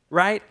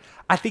 right?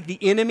 I think the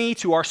enemy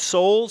to our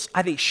souls,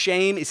 I think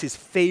shame is his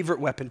favorite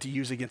weapon to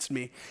use against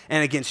me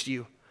and against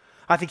you.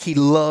 I think he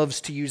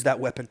loves to use that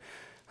weapon.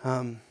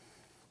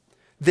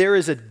 There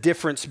is a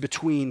difference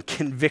between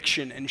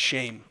conviction and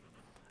shame.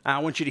 I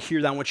want you to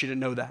hear that. I want you to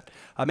know that.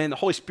 Man, the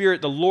Holy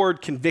Spirit, the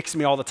Lord convicts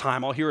me all the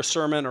time. I'll hear a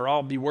sermon, or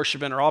I'll be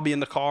worshiping, or I'll be in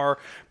the car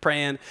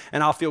praying,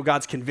 and I'll feel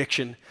God's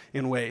conviction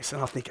in ways.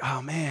 And I'll think,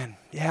 oh man,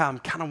 yeah, I'm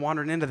kind of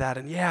wandering into that.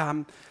 And yeah,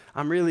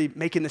 I'm really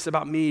making this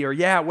about me, or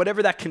yeah,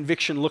 whatever that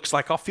conviction looks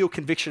like, I'll feel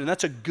conviction. And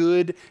that's a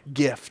good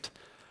gift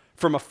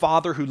from a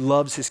father who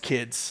loves his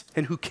kids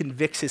and who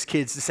convicts his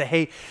kids to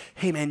say,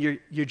 hey man,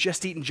 you're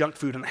just eating junk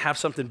food and I have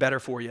something better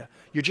for you.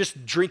 You're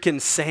just drinking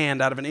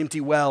sand out of an empty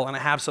well and I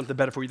have something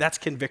better for you. That's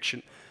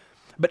conviction.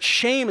 But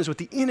shame is what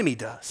the enemy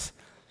does.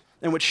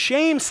 And what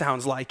shame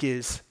sounds like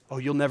is, oh,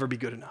 you'll never be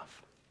good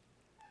enough.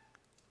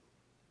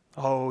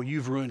 Oh,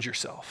 you've ruined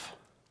yourself.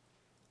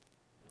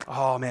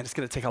 Oh man, it's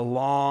going to take a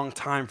long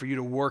time for you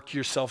to work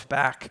yourself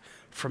back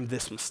from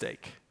this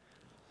mistake.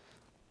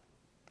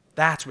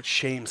 That's what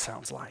shame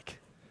sounds like.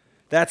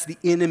 That's the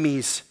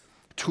enemy's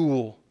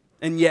tool.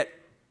 And yet,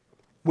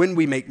 when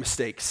we make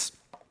mistakes,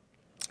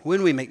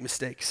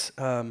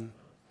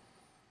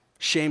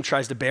 shame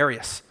tries to bury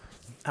us.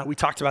 We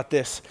talked about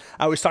this.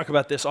 I always talk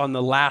about this on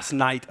the last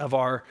night of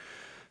our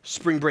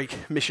spring break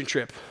mission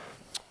trip.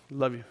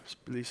 Love you,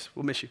 Elise.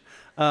 We'll miss you.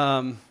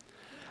 I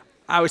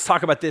always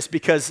talk about this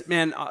because,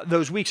 man,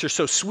 those weeks are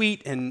so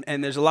sweet,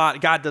 and there's a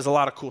lot. God does a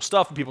lot of cool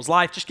stuff in people's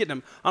life. Just getting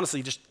them,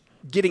 honestly, just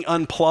getting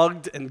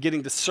unplugged and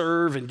getting to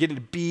serve and getting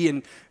to be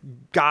in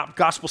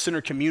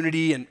gospel-centered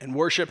community and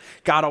worship.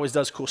 God always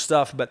does cool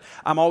stuff, but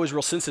I'm always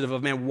real sensitive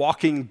of, man,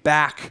 walking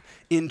back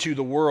into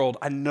the world.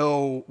 I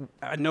know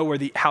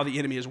how the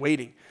enemy is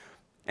waiting.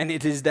 And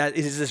it is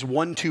this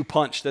 1-2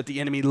 punch that the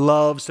enemy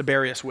loves to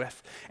bury us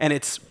with.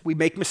 And we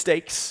make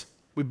mistakes.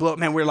 We blow up,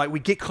 man, we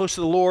get close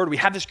to the Lord. We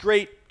have this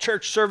great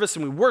church service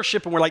and we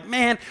worship and we're like,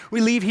 man, we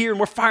leave here and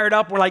we're fired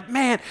up. We're like,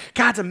 man,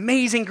 God's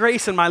amazing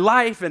grace in my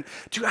life. And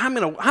dude, I'm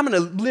gonna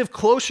live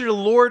closer to the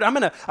Lord. I'm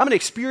gonna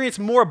experience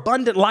more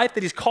abundant life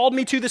that he's called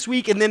me to this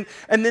week. And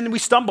then we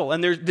stumble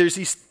and there's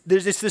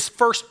this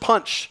first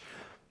punch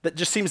that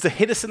just seems to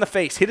hit us in the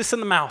face, hit us in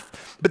the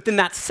mouth. But then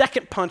that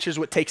second punch is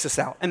what takes us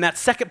out. And that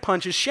second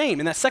punch is shame.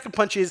 And that second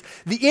punch is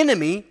the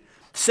enemy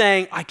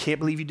saying, I can't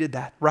believe you did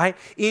that, right?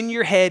 In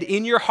your head,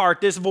 in your heart,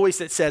 this voice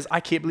that says, I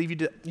can't believe you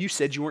did. You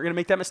said you weren't going to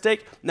make that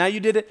mistake. Now you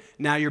did it.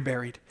 Now you're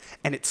buried.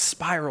 And it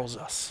spirals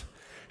us.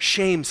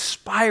 Shame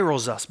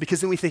spirals us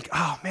because then we think,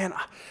 oh man,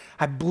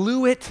 I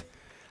blew it.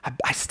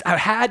 I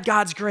had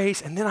God's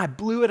grace, and then I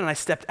blew it, and I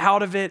stepped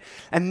out of it,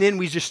 and then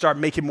we just start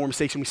making more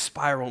mistakes, and we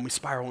spiral, and we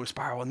spiral, and we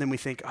spiral, and then we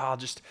think,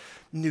 just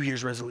New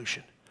Year's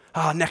resolution.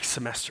 Next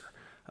semester.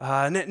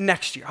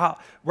 Next year.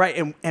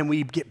 Right? And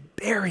we get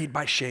buried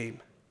by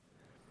shame.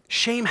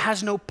 Shame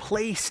has no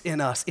place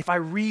in us if I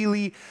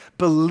really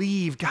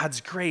believe God's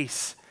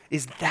grace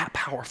is that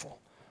powerful.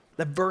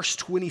 That verse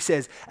 20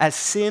 says, as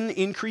sin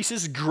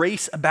increases,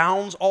 grace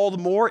abounds all the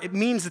more. It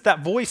means that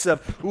voice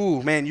of,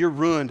 ooh, man, you're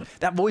ruined.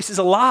 That voice is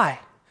a lie.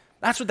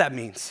 That's what that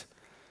means.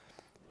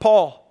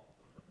 Paul,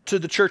 to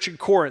the church in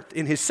Corinth,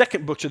 in his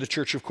second book to the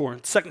church of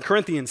Corinth, 2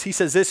 Corinthians, he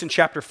says this in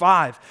chapter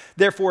 5.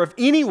 Therefore, if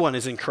anyone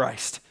is in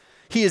Christ,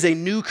 he is a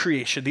new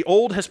creation. The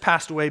old has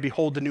passed away.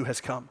 Behold, the new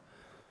has come.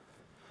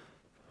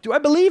 Do I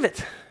believe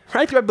it?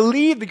 Right? Do I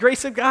believe the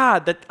grace of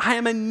God that I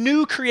am a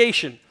new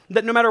creation?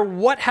 That no matter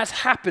what has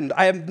happened,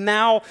 I have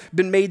now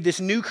been made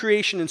this new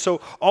creation. And so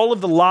all of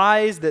the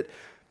lies that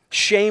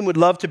shame would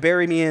love to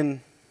bury me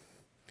in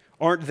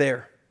aren't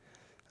there.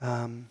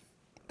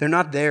 They're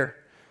not there.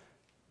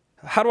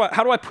 How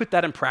do I put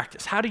that in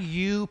practice? How do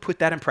you put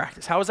that in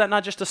practice? How is that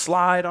not just a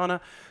slide on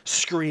a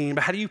screen,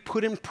 but how do you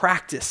put in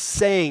practice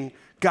saying,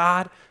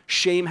 God,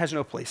 shame has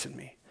no place in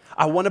me.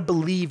 I want to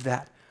believe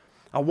that.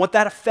 I want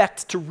that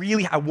effect to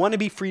really, I want to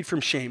be freed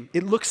from shame.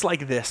 It looks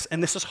like this,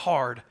 and this is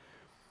hard.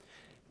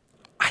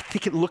 I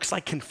think it looks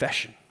like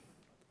confession.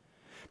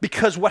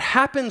 Because what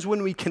happens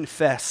when we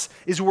confess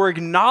is we're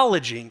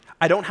acknowledging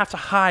I don't have to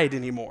hide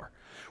anymore.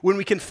 When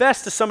we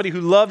confess to somebody who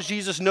loves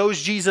Jesus,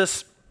 knows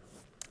Jesus,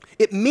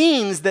 it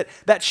means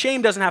that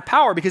shame doesn't have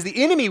power, because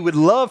the enemy would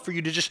love for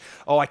you to just,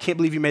 I can't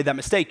believe you made that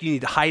mistake. You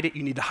need to hide it,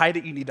 you need to hide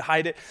it, you need to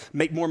hide it,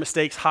 make more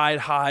mistakes,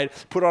 hide,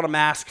 put on a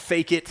mask,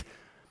 fake it.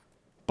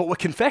 But what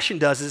confession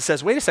does is it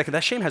says, wait a second,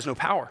 that shame has no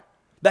power.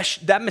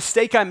 That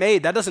mistake I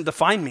made, that doesn't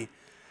define me.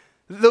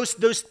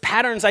 Those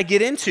patterns I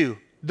get into,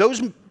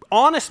 those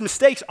honest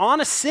mistakes,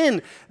 honest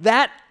sin,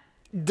 that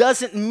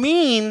doesn't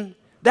mean,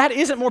 that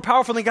isn't more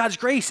powerful than God's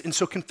grace. And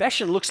so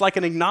confession looks like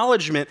an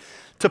acknowledgement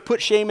to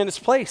put shame in its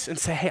place and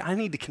say, hey, I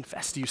need to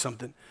confess to you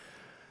something.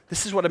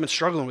 This is what I've been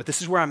struggling with.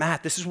 This is where I'm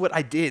at. This is what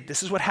I did.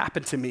 This is what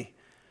happened to me.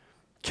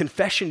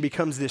 Confession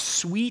becomes this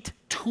sweet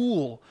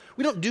tool.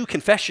 We don't do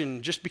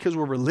confession just because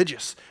we're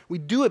religious. We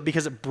do it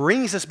because it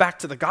brings us back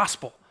to the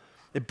gospel.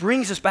 It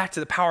brings us back to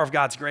the power of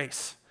God's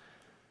grace.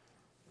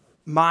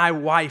 My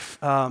wife,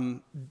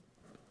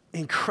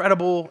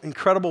 incredible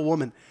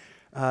woman.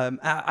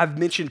 I've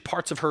mentioned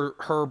parts of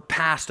her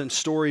past and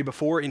story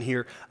before in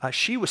here.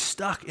 She was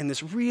stuck in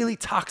this really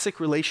toxic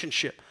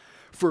relationship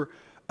for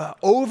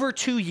over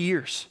 2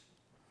 years,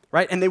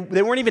 right? And they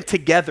weren't even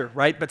together,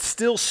 right? But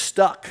still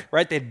stuck,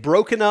 right? They'd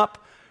broken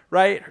up,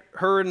 right?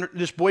 Her and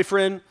this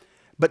boyfriend,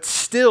 but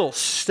still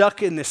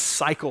stuck in this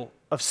cycle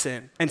of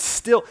sin.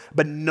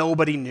 But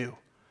nobody knew.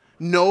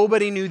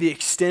 Nobody knew the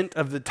extent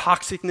of the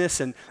toxicness,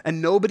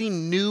 and nobody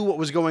knew what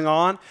was going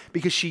on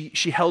because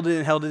she held it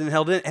and held it and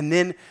held it. And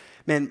then,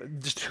 man,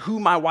 just who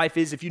my wife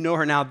is, if you know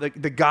her now,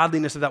 the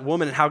godliness of that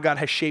woman and how God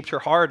has shaped her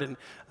heart. And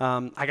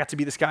I got to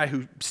be this guy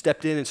who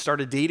stepped in and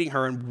started dating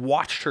her and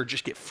watched her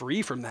just get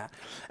free from that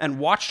and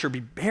watched her be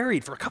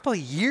buried for a couple of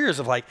years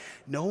of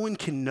no one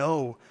can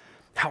know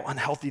how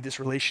unhealthy this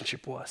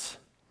relationship was.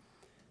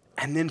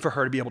 And then for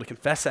her to be able to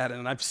confess that,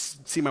 and I've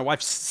seen my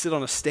wife sit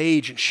on a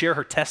stage and share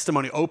her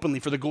testimony openly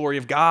for the glory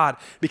of God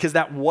because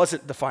that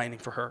wasn't defining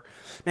for her.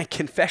 Man,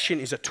 confession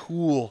is a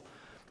tool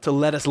to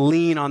let us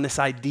lean on this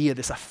idea,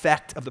 this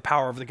effect of the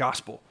power of the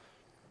gospel,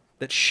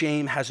 that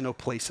shame has no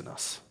place in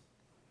us.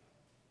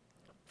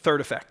 Third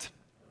effect,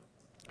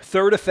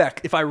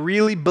 if I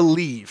really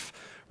believe,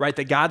 right,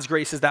 that God's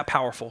grace is that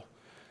powerful,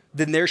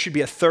 then there should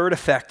be a third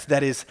effect,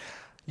 that is,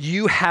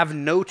 you have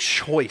no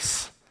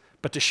choice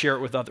but to share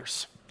it with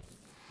others.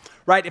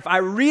 Right? If I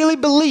really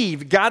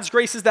believe God's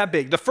grace is that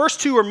big, the first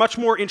two are much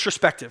more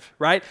introspective,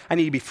 right? I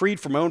need to be freed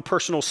from my own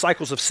personal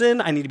cycles of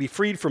sin. I need to be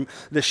freed from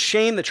the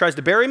shame that tries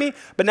to bury me.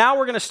 But now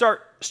we're going to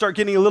start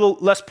getting a little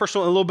less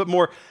personal and a little bit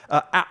more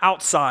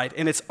outside,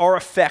 and it's our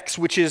effects,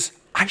 which is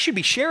I should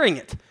be sharing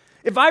it.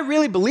 If I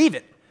really believe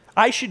it,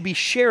 I should be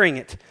sharing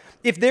it.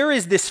 If there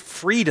is this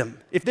freedom,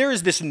 if there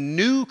is this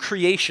new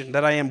creation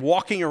that I am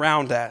walking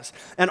around as,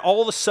 and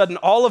all of a sudden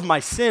all of my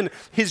sin,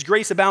 His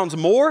grace abounds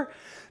more,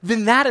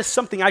 then that is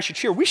something I should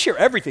share. We share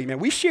everything, man.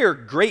 We share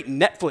great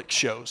Netflix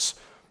shows,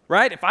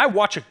 right? If I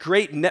watch a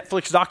great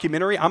Netflix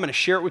documentary, I'm going to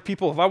share it with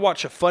people. If I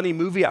watch a funny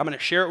movie, I'm going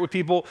to share it with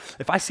people.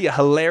 If I see a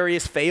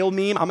hilarious fail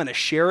meme, I'm going to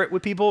share it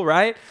with people,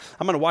 right?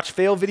 I'm going to watch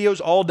fail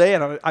videos all day.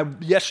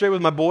 And yesterday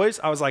with my boys,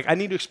 I was like, I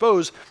need to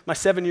expose my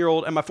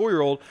 7-year-old and my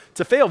 4-year-old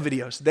to fail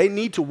videos. They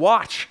need to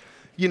watch,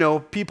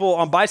 people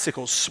on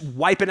bicycles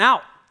wiping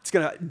out. It's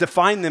going to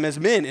define them as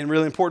men in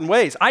really important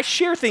ways. I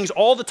share things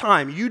all the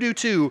time. You do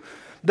too.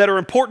 That are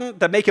important,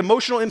 that make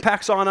emotional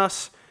impacts on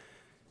us.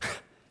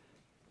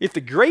 If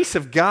the grace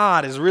of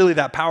God is really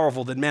that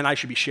powerful, then man, I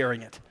should be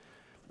sharing it.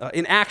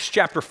 In Acts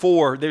chapter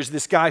 4, there's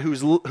this guy who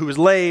was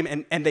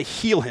lame, and they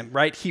heal him,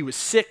 right? He was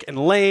sick and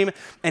lame,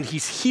 and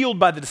he's healed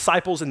by the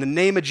disciples in the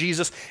name of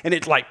Jesus, and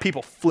it's like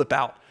people flip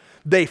out.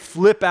 they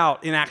flip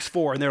out in Acts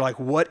 4 and they're like,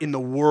 what in the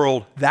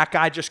world? That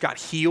guy just got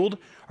healed?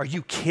 Are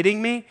you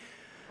kidding me?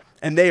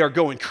 And they are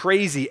going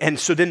crazy. And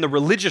so then the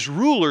religious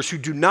rulers who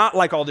do not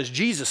like all this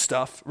Jesus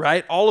stuff,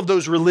 right? All of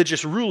those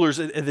religious rulers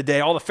of the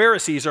day, all the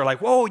Pharisees are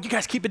like, whoa, you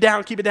guys keep it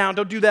down,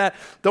 don't do that.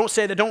 Don't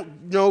say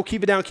that,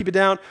 keep it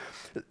down.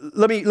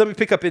 Let me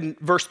pick up in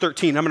verse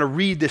 13. I'm going to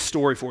read this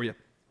story for you.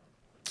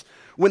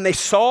 When they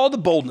saw the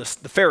boldness,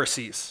 the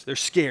Pharisees, they're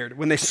scared.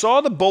 When they saw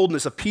the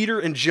boldness of Peter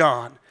and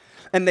John,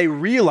 and they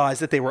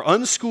realized that they were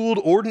unschooled,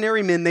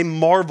 ordinary men, they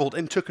marveled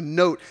and took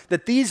note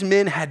that these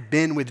men had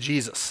been with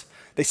Jesus.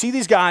 They see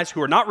these guys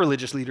who are not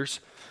religious leaders,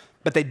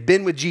 but they'd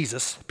been with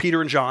Jesus,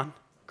 Peter and John,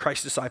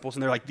 Christ's disciples,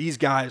 and they're like, these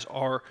guys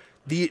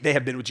they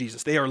have been with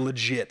Jesus. They are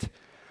legit.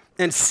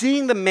 And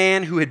seeing the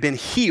man who had been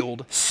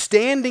healed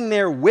standing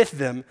there with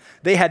them,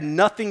 they had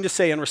nothing to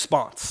say in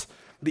response.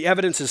 The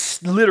evidence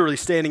is literally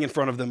standing in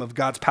front of them of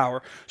God's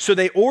power. So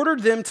they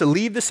ordered them to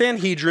leave the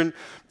Sanhedrin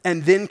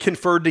and then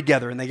conferred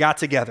together, and they got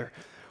together.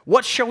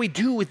 What shall we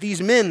do with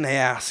these men, they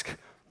ask.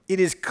 It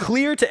is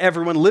clear to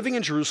everyone living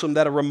in Jerusalem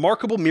that a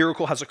remarkable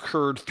miracle has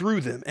occurred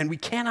through them, and we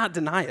cannot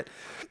deny it.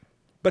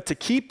 But to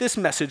keep this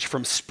message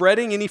from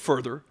spreading any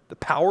further, the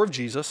power of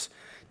Jesus,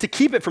 to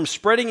keep it from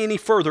spreading any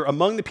further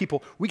among the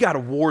people, we got to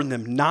warn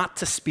them not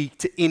to speak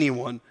to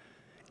anyone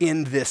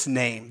in this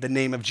name, the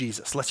name of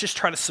Jesus. Let's just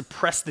try to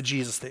suppress the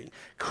Jesus thing.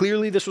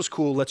 Clearly this was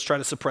cool. Let's try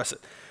to suppress it.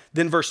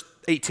 Then verse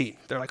 18,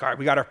 they're like, all right,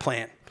 we got our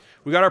plan.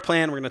 We're going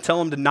to tell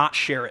them to not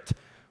share it.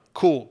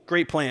 Cool,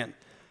 great plan.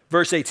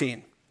 Verse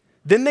 18,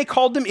 then they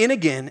called them in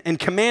again and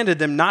commanded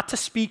them not to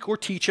speak or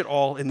teach at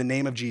all in the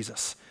name of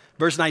Jesus.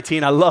 Verse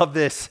 19, I love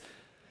this.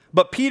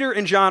 But Peter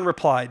and John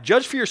replied,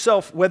 judge for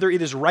yourself whether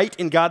it is right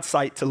in God's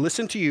sight to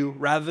listen to you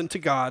rather than to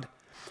God.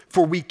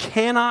 For we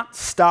cannot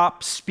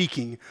stop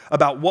speaking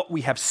about what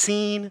we have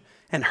seen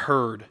and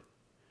heard.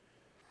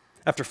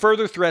 After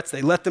further threats,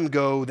 they let them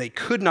go. They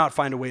could not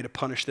find a way to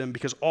punish them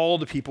because all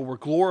the people were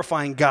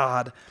glorifying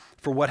God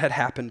for what had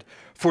happened.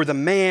 For the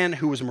man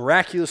who was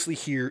miraculously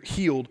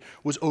healed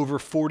was over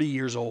 40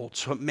 years old.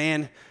 So a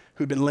man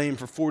who'd been lame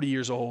for 40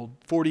 years old,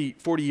 40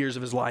 years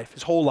of his life,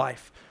 his whole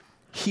life,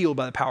 healed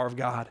by the power of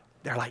God.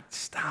 They're like,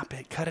 stop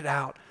it, cut it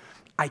out.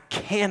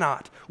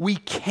 We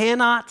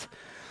cannot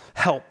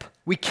help.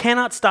 We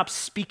cannot stop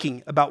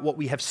speaking about what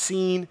we have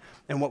seen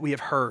and what we have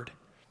heard.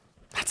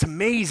 That's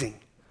amazing,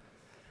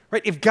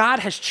 right? If God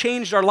has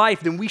changed our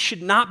life, then we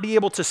should not be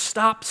able to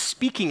stop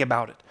speaking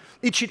about it.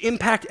 It should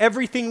impact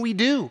everything we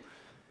do.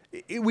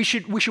 We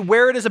should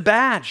wear it as a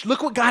badge.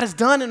 Look what God has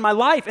done in my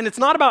life. And it's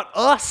not about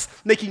us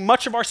making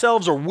much of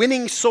ourselves or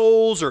winning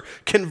souls or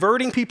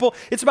converting people.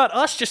 It's about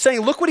us just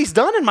saying, look what he's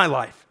done in my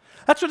life.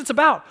 That's what it's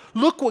about.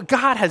 Look what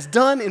God has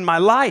done in my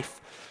life.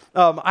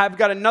 I've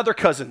got another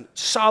cousin,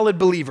 solid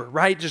believer,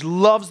 right? Just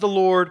loves the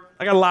Lord.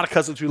 I got a lot of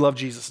cousins who love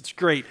Jesus. It's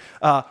great.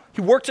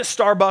 He works at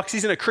Starbucks.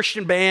 He's in a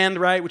Christian band,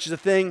 right? Which is a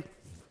thing.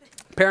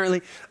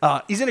 Apparently,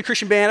 he's in a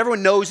Christian band.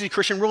 Everyone knows he's a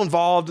Christian, real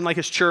involved in like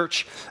his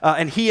church.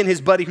 And he and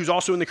his buddy, who's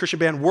also in the Christian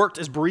band, worked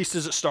as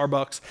baristas at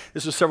Starbucks.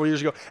 This was several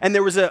years ago. And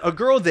there was a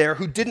girl there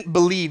who didn't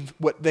believe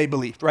what they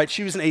believed, right?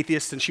 She was an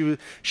atheist, and she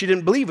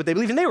didn't believe what they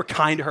believed. And they were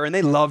kind to her, and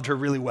they loved her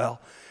really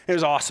well. It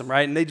was awesome,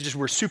 right? And they just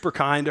were super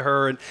kind to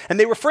her, and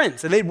they were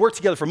friends, and they'd worked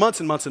together for months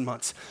and months and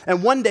months.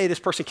 And one day, this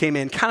person came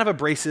in, kind of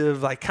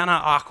abrasive, like kind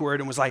of awkward,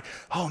 and was like,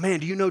 oh man,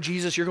 do you know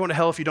Jesus? You're going to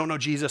hell if you don't know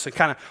Jesus, and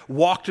kind of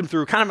walked him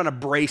through kind of an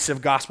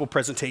abrasive gospel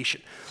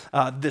presentation,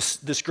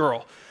 this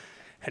girl.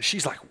 And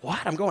she's like, what?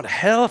 I'm going to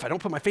hell if I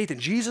don't put my faith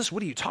in Jesus?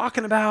 What are you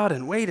talking about?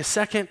 And wait a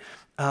second.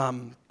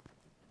 And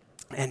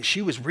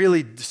she was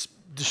really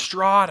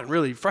distraught and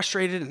really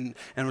frustrated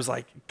and was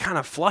like kind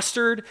of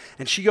flustered.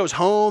 And she goes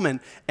home,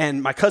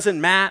 and my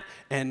cousin Matt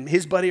and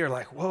his buddy are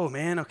like, whoa,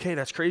 man, okay,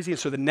 that's crazy. And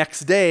so the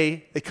next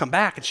day they come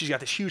back, and she's got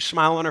this huge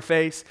smile on her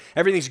face.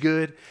 Everything's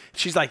good.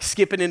 She's like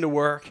skipping into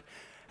work,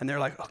 and they're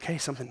like, okay,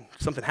 something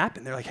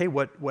happened. They're like, hey,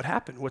 what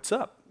happened? What's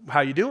up? How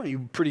you doing?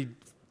 You pretty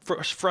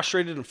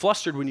frustrated and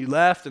flustered when you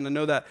left, and I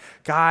know that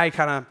guy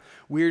kind of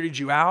weirded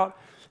you out.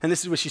 And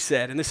this is what she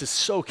said, and this is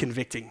so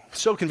convicting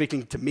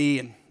to me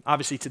and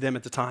obviously to them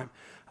at the time.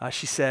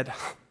 She said,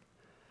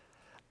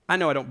 I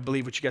know I don't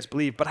believe what you guys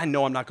believe, but I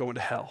know I'm not going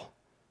to hell.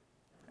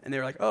 And they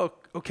were like, oh,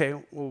 okay,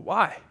 well,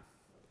 why?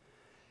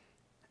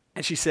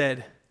 And she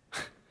said,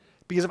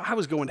 because if I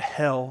was going to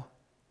hell,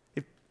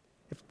 if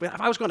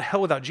I was going to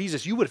hell without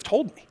Jesus, you would have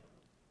told me.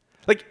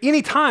 Like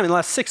any time in the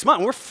last 6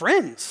 months, we're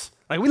friends.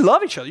 Like we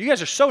love each other. You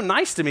guys are so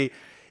nice to me.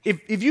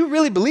 If you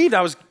really believed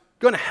I was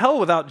going to hell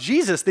without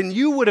Jesus, then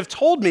you would have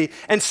told me.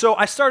 And so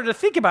I started to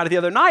think about it the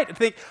other night and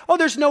think, oh,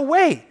 there's no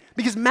way,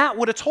 because Matt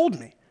would have told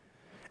me.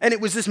 And it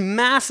was this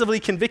massively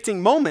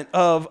convicting moment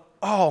of,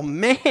 oh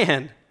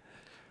man,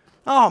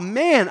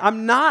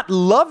 I'm not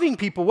loving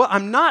people. Well,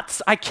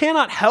 I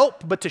cannot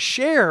help but to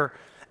share.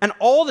 And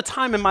all the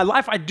time in my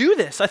life, I do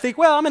this. I think,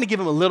 well, I'm going to give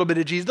them a little bit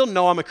of Jesus. They'll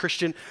know I'm a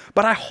Christian.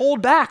 But I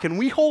hold back, and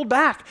we hold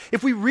back.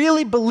 If we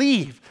really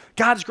believe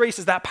God's grace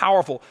is that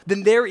powerful,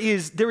 then there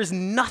is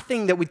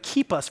nothing that would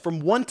keep us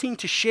from wanting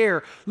to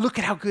share. Look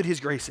at how good his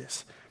grace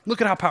is.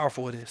 Look at how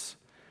powerful it is.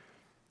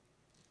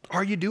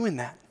 Are you doing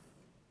that?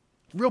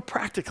 Real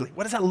practically,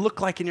 what does that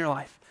look like in your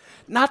life?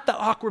 Not the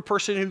awkward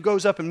person who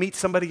goes up and meets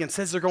somebody and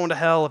says they're going to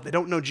hell if they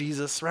don't know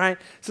Jesus, right?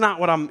 It's not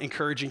what I'm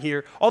encouraging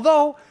here.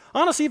 Although,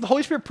 honestly, if the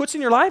Holy Spirit puts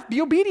in your life, be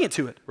obedient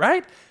to it,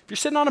 right? If you're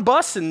sitting on a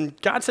bus and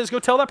God says go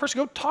tell that person,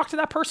 go talk to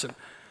that person.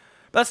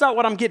 But that's not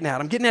what I'm getting at.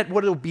 I'm getting at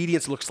what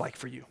obedience looks like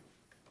for you.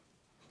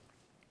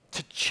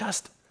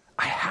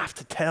 I have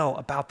to tell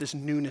about this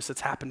newness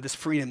that's happened, this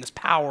freedom, this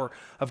power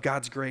of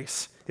God's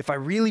grace. If I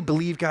really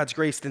believe God's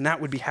grace, then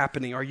that would be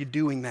happening. Are you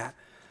doing that?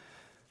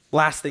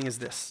 Last thing is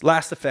this.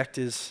 Last effect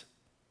is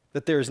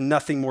that there is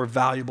nothing more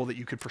valuable that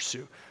you could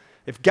pursue.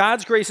 If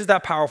God's grace is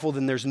that powerful,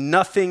 then there's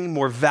nothing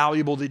more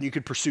valuable than you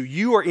could pursue.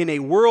 You are in a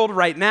world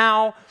right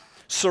now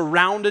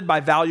surrounded by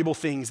valuable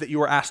things that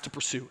you are asked to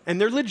pursue, and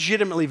they're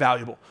legitimately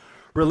valuable.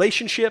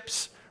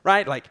 Relationships,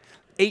 right? Like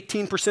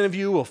 18% of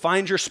you will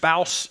find your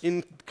spouse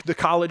in the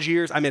college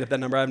years. I made up that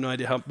number. I have no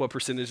idea what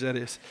percentage that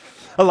is.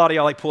 A lot of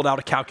y'all pulled out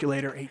a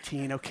calculator.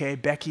 18, okay.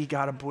 Becky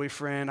got a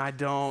boyfriend. I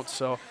don't,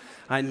 so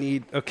I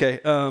need,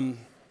 okay.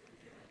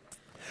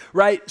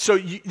 Right? So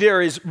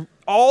there is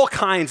all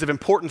kinds of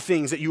important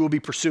things that you will be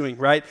pursuing,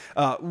 right?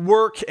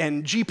 Work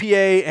and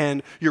GPA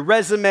and your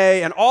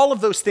resume and all of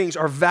those things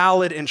are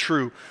valid and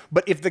true.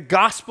 But if the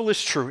gospel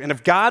is true and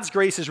if God's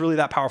grace is really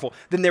that powerful,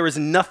 then there is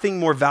nothing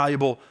more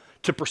valuable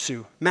to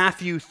pursue.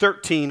 Matthew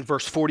 13,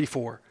 verse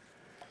 44.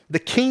 The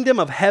kingdom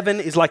of heaven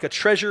is like a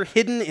treasure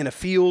hidden in a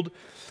field,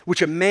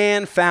 which a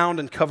man found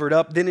and covered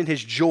up. Then in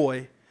his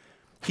joy,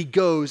 he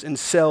goes and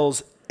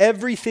sells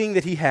everything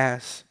that he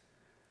has,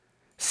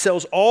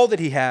 sells all that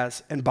he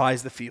has, and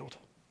buys the field.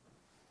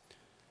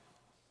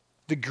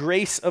 The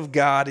grace of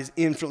God is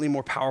infinitely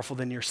more powerful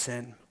than your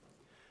sin.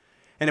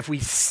 And if we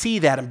see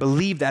that and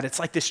believe that, it's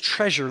like this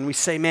treasure, and we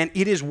say, man,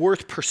 it is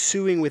worth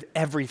pursuing with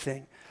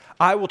everything.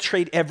 I will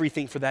trade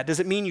everything for that.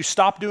 Does it mean you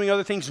stop doing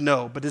other things?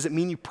 No. But does it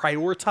mean you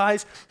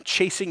prioritize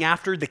chasing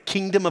after the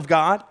kingdom of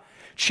God,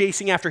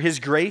 chasing after his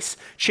grace,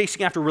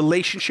 chasing after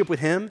relationship with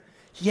him?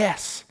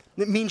 Yes.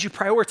 It means you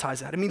prioritize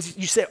that. It means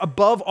you say,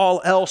 above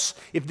all else,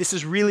 if this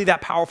is really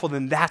that powerful,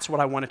 then that's what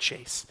I want to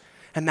chase.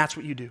 And that's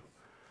what you do.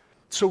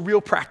 So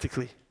real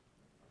practically,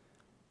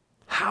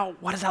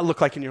 what does that look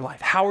like in your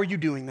life? How are you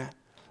doing that?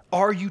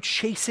 Are you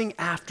chasing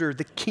after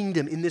the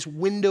kingdom in this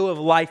window of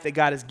life that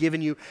God has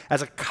given you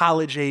as a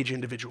college-age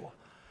individual?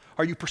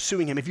 Are you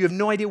pursuing him? If you have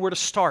no idea where to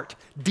start,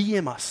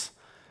 DM us,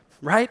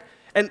 right?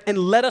 And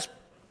let us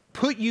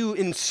put you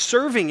in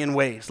serving in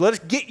ways. Let us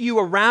get you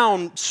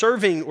around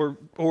serving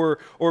or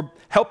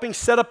helping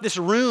set up this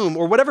room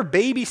or whatever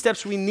baby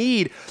steps we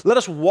need. Let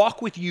us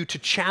walk with you to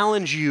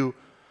challenge you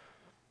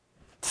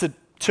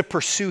to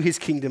pursue his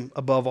kingdom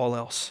above all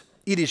else.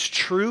 It is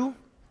true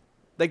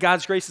that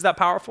God's grace is that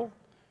powerful.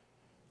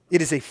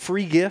 It is a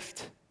free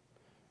gift.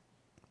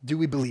 Do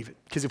we believe it?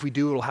 Because if we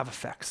do, it'll have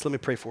effects. Let me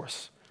pray for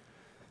us.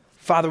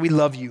 Father, we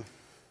love you,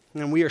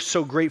 and we are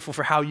so grateful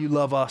for how you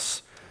love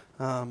us.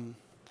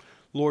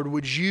 Lord,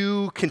 would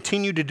you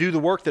continue to do the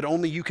work that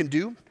only you can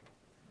do?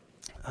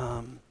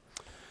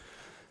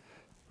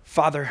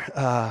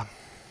 Father,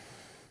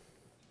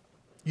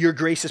 your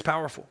grace is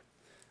powerful.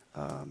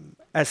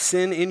 As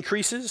sin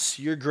increases,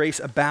 your grace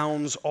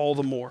abounds all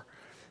the more.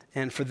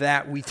 And for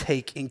that, we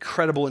take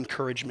incredible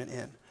encouragement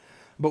in.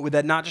 But would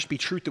that not just be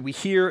truth that we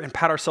hear and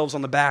pat ourselves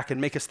on the back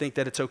and make us think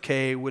that it's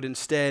okay? Would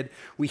instead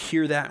we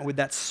hear that, and would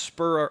that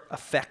spur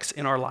effects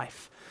in our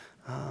life?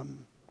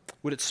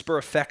 Would it spur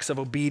effects of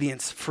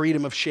obedience,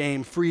 freedom of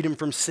shame, freedom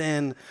from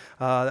sin,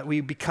 that we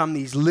become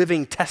these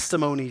living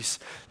testimonies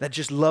that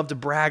just love to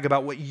brag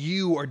about what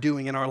you are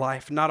doing in our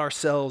life, not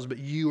ourselves, but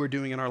you are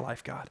doing in our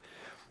life, God?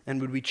 And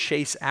would we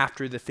chase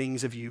after the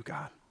things of you,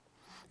 God,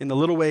 in the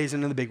little ways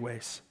and in the big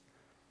ways?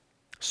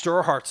 Stir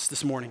our hearts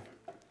this morning.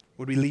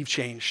 Would we leave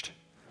changed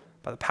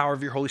by the power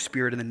of your Holy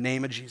Spirit in the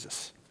name of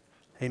Jesus?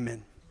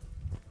 Amen.